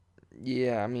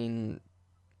 Yeah, I mean,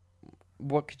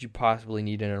 what could you possibly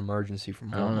need in an emergency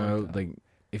from Walmart? I don't know. though? Like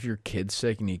if your kid's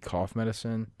sick, you need cough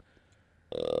medicine.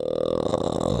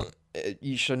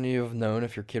 You shouldn't you have known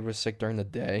if your kid was sick during the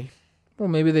day. Well,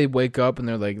 maybe they wake up and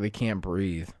they're like they can't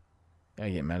breathe.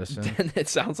 Gotta get medicine. Then it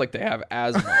sounds like they have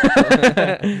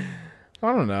asthma.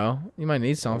 I don't know. You might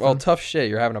need something. Well, tough shit.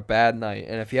 You're having a bad night,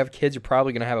 and if you have kids, you're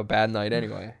probably gonna have a bad night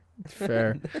anyway.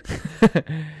 Fair.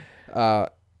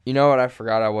 You know what? I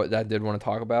forgot what I did want to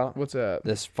talk about. What's that?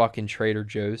 This fucking Trader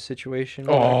Joe's situation.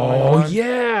 Oh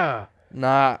yeah.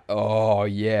 Not. Oh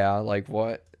yeah. Like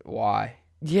what? Why?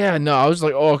 Yeah. No, I was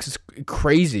like, oh, 'cause it's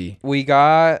crazy. We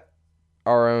got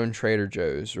our own Trader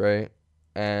Joe's, right?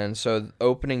 And so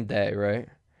opening day, right?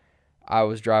 I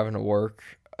was driving to work.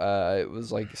 It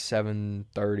was like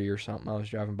 7:30 or something. I was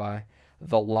driving by.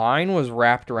 The line was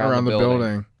wrapped around the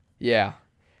building. Yeah.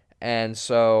 And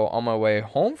so on my way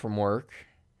home from work,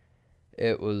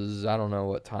 it was, I don't know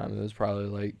what time. It was probably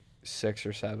like 6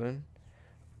 or 7.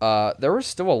 There was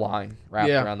still a line wrapped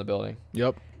around the building.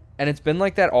 Yep. And it's been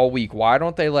like that all week. Why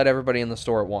don't they let everybody in the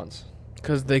store at once?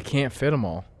 Because they can't fit them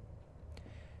all.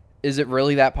 Is it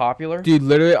really that popular? Dude,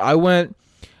 literally, I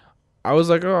was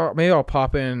like, oh, maybe I'll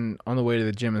pop in on the way to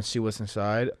the gym and see what's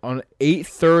inside. On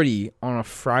 8:30 on a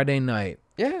Friday night.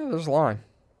 Yeah, there's a line.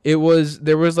 There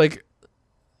was like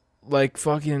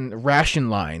fucking ration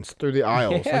lines through the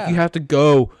aisles. Yeah. Like you have to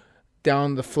go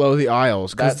down the flow of the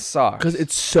aisles. That sucks. Because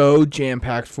it's so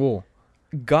jam-packed full.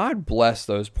 God bless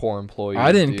those poor employees.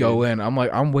 I didn't dude. go in.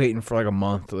 I'm waiting for like a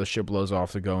month till the shit blows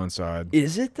off to go inside.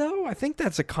 Is it though? I think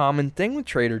that's a common thing with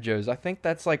Trader Joe's. I think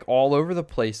that's like all over the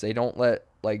place. They don't let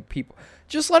like people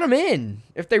just let them in.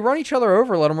 If they run each other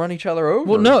over, let them run each other over.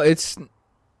 Well, no, it's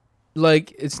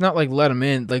not like let them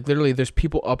in. Like literally, there's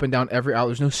people up and down every aisle.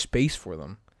 There's no space for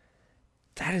them.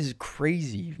 That is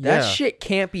crazy. Yeah. That shit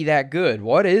can't be that good.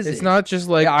 What is it? It's not just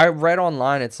like I read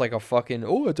online. It's like a fucking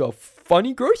it's a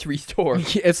funny grocery store.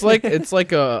 it's like it's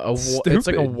like a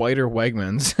Stupid. whiter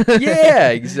Wegmans. Yeah,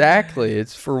 exactly.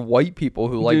 It's for white people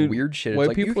who like Dude, weird shit. It's white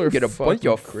like you people can are get a bunch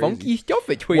fucking of crazy. funky stuff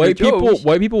at Trader Joe's.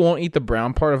 White people won't eat the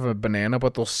brown part of a banana,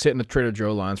 but they'll sit in the Trader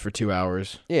Joe lines for 2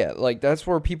 hours. Yeah, like that's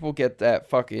where people get that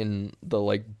fucking the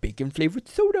like bacon flavored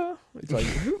soda. It's like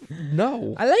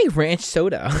no. I like ranch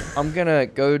soda. I'm gonna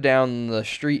go down the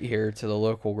street here to the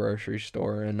local grocery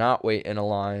store and not wait in a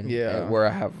line. Yeah. Where I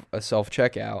have a self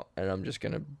checkout and I'm just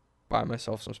gonna buy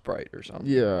myself some Sprite or something.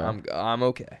 Yeah. I'm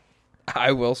okay.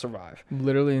 I will survive.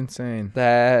 Literally insane.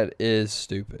 That is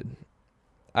stupid.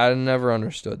 I never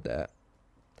understood that.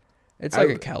 It's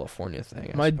like a California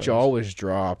thing. My jaw was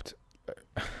dropped.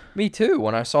 Me too.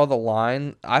 When I saw the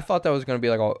line, I thought that was going to be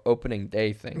like an opening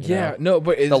day thing. you know? No,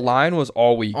 but The line was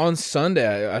all week. on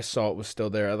Sunday I saw it was still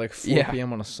there at like 4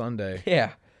 p.m. on a Sunday.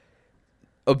 Yeah.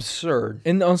 Absurd.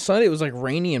 And on Sunday it was like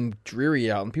rainy and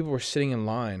dreary out, and people were sitting in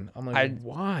line. I'm like,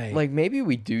 why? Like maybe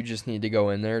we do just need to go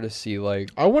in there to see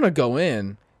like I want to go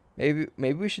in. maybe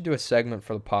we should do a segment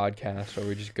for the podcast where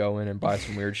we just go in and buy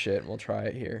some weird shit and we'll try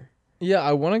it here. Yeah,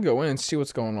 I want to go in and see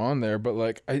what's going on there, but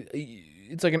like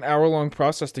it's like an hour-long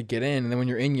process to get in, and then when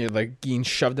you're in, you're like getting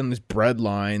shoved in these bread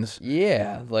lines.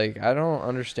 Yeah, like I don't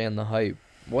understand the hype.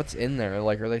 What's in there?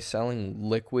 Like, are they selling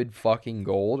liquid fucking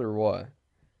gold or what?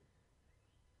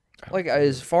 Like,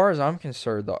 as far as I'm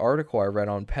concerned, the article I read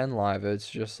on Penn Live, it's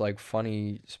just like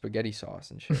funny spaghetti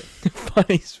sauce and shit.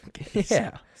 Funny spaghetti.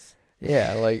 Yeah.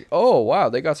 Yeah, like, oh, wow,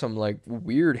 they got some like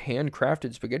weird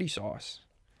handcrafted spaghetti sauce.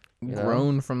 You know?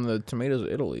 Grown from the tomatoes of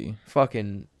Italy.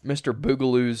 Fucking Mr.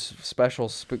 Boogaloo's special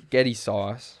spaghetti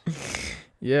sauce.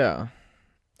 Yeah.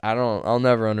 I'll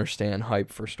never understand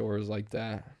hype for stores like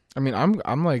that. I mean,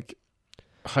 I'm like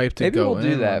hyped to Maybe go we'll in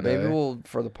do that. one day. Maybe we'll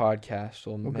for the podcast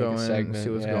we'll make go a in segment. and see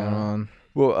what's yeah. going on.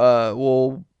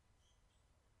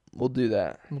 We'll do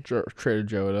that. We'll Trader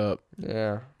Joe it up.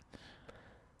 Yeah.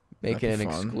 Make it That'd an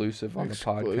be fun. exclusive on the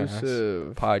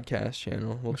Exclusive. podcast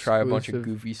channel. We'll try a bunch of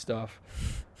Exclusive. goofy stuff.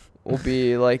 We'll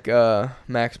be like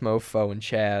Max Mofo and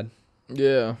Chad,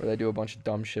 Yeah. where they do a bunch of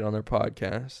dumb shit on their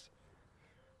podcast.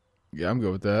 Yeah, I'm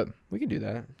good with that. We can do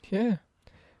that. Yeah.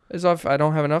 As if I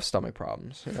don't have enough stomach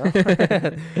problems, you know?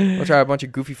 We'll try a bunch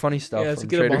of goofy, funny stuff. Yeah, let's from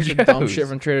get Trader a bunch of dumb Joe's. shit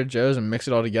from Trader Joe's and mix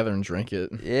it all together and drink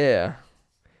it. Yeah.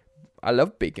 I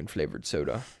love bacon flavored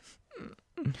soda.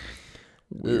 A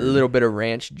little bit of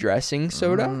ranch dressing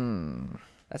soda. Mm.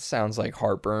 That sounds like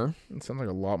heartburn It sounds like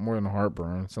a lot more than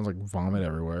heartburn. It sounds like vomit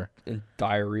everywhere. and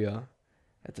diarrhea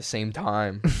at the same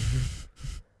time.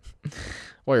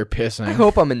 While you're pissing. I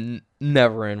hope I'm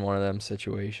never in one of them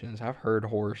situations. I've heard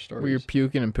horror stories. Where you're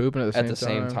puking and pooping at the at same the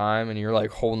time. same time and you're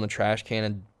like holding the trash can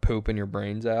and pooping your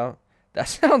brains out. That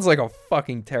sounds like a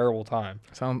fucking terrible time.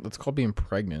 It's called being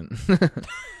pregnant.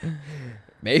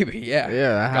 Maybe, yeah.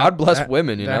 Yeah. God bless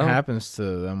women, you that know? happens to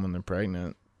them when they're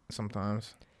pregnant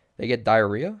sometimes. They get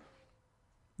diarrhea?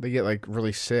 They get like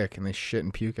really sick and they shit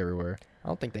and puke everywhere. I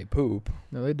don't think they poop.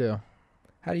 No, they do.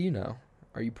 How do you know?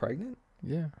 Are you pregnant?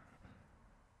 Yeah.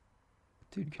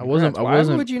 Dude, I wasn't- congrats.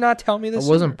 Why would you not tell me I this?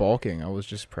 wasn't bulking. I was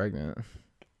just pregnant.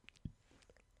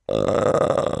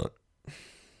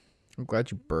 I'm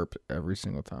glad you burped every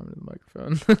single time in the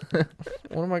microphone.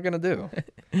 What am I gonna do?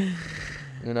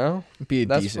 You know, Be a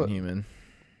That's decent what- human.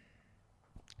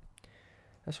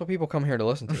 that's what people come here to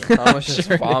listen to. Thomas just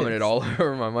Sure it vomited is. all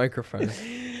over my microphone.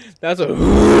 That's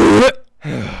a.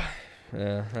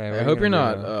 Yeah. Hey, I hope you're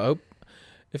not. Hope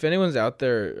if anyone's out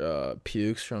there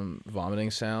pukes from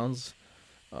vomiting sounds,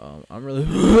 I'm really.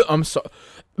 I'm sorry.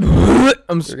 You're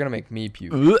gonna make me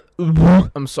puke.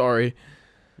 I'm sorry.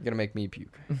 You're gonna make me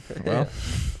puke. Well,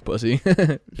 pussy,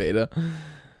 beta.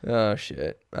 Oh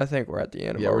shit! I think we're at the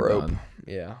end of Yeah, our we're rope. done.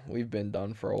 Yeah, we've been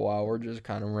done for a while. We're just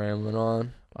kind of rambling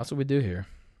on. That's what we do here.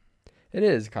 It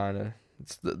is kind of.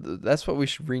 It's that's what we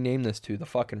should rename this to, the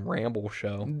fucking Ramble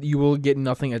Show. You will get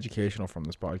nothing educational from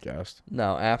this podcast.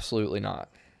 No, absolutely not.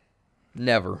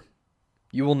 Never.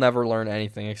 You will never learn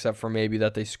anything except for maybe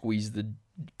that they squeeze the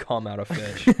cum out of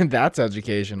fish. That's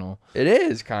educational. It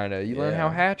is kind of. You learn how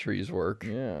Yeah. hatcheries work.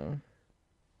 Yeah.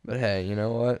 But hey, you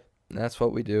know what? That's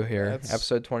what we do here. That's-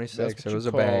 Episode That's 26. what It you was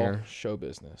a call banger. show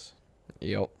business.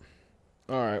 Yep.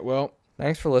 All right. Well,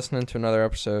 Thanks for listening to another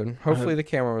episode. Hopefully the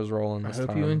camera was rolling I this hope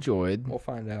time. you enjoyed. We'll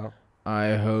find out.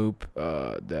 I hope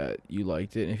that you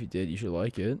liked it. And if you did, you should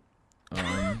like it.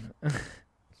 And-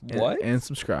 What? And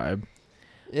subscribe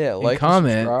Yeah, like,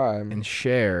 comment, and subscribe. and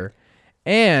share.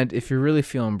 And if you're really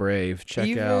feeling brave, check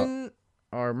out Even,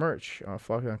 our merch on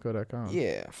flockdownco.com.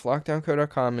 yeah,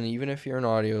 flockdownco.com, and even if you're an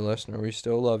audio listener, we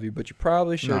still love you, but you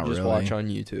probably should Not just really. watch on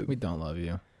YouTube. We don't love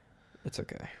you. It's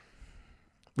okay.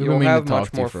 We've You'll been meaning have to talk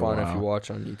much to you more for a fun if you while. watch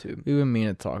on YouTube. We've been meaning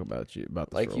to talk about this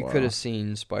Like, for a you while. could have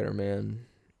seen Spider-Man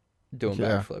doing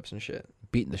Yeah. backflips and shit.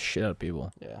 beating the shit out of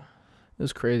people. Yeah. It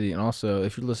was crazy. And also,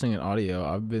 if you're listening in audio,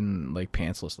 I've been like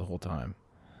pantsless the whole time.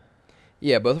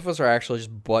 Yeah, both of us are actually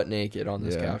just butt naked on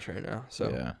this Yeah. couch right now. So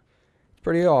yeah, it's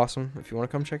pretty awesome. If you want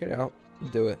to come check it out,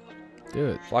 do it. do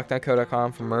it.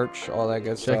 Flockdownco.com for merch, all that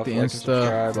good Check stuff. the Like and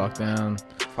Insta, subscribe, Lockdown.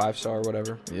 5-star,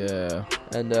 whatever. Yeah,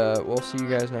 And we'll see you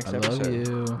guys next I love episode.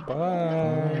 you.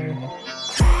 Bye.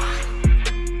 Bye.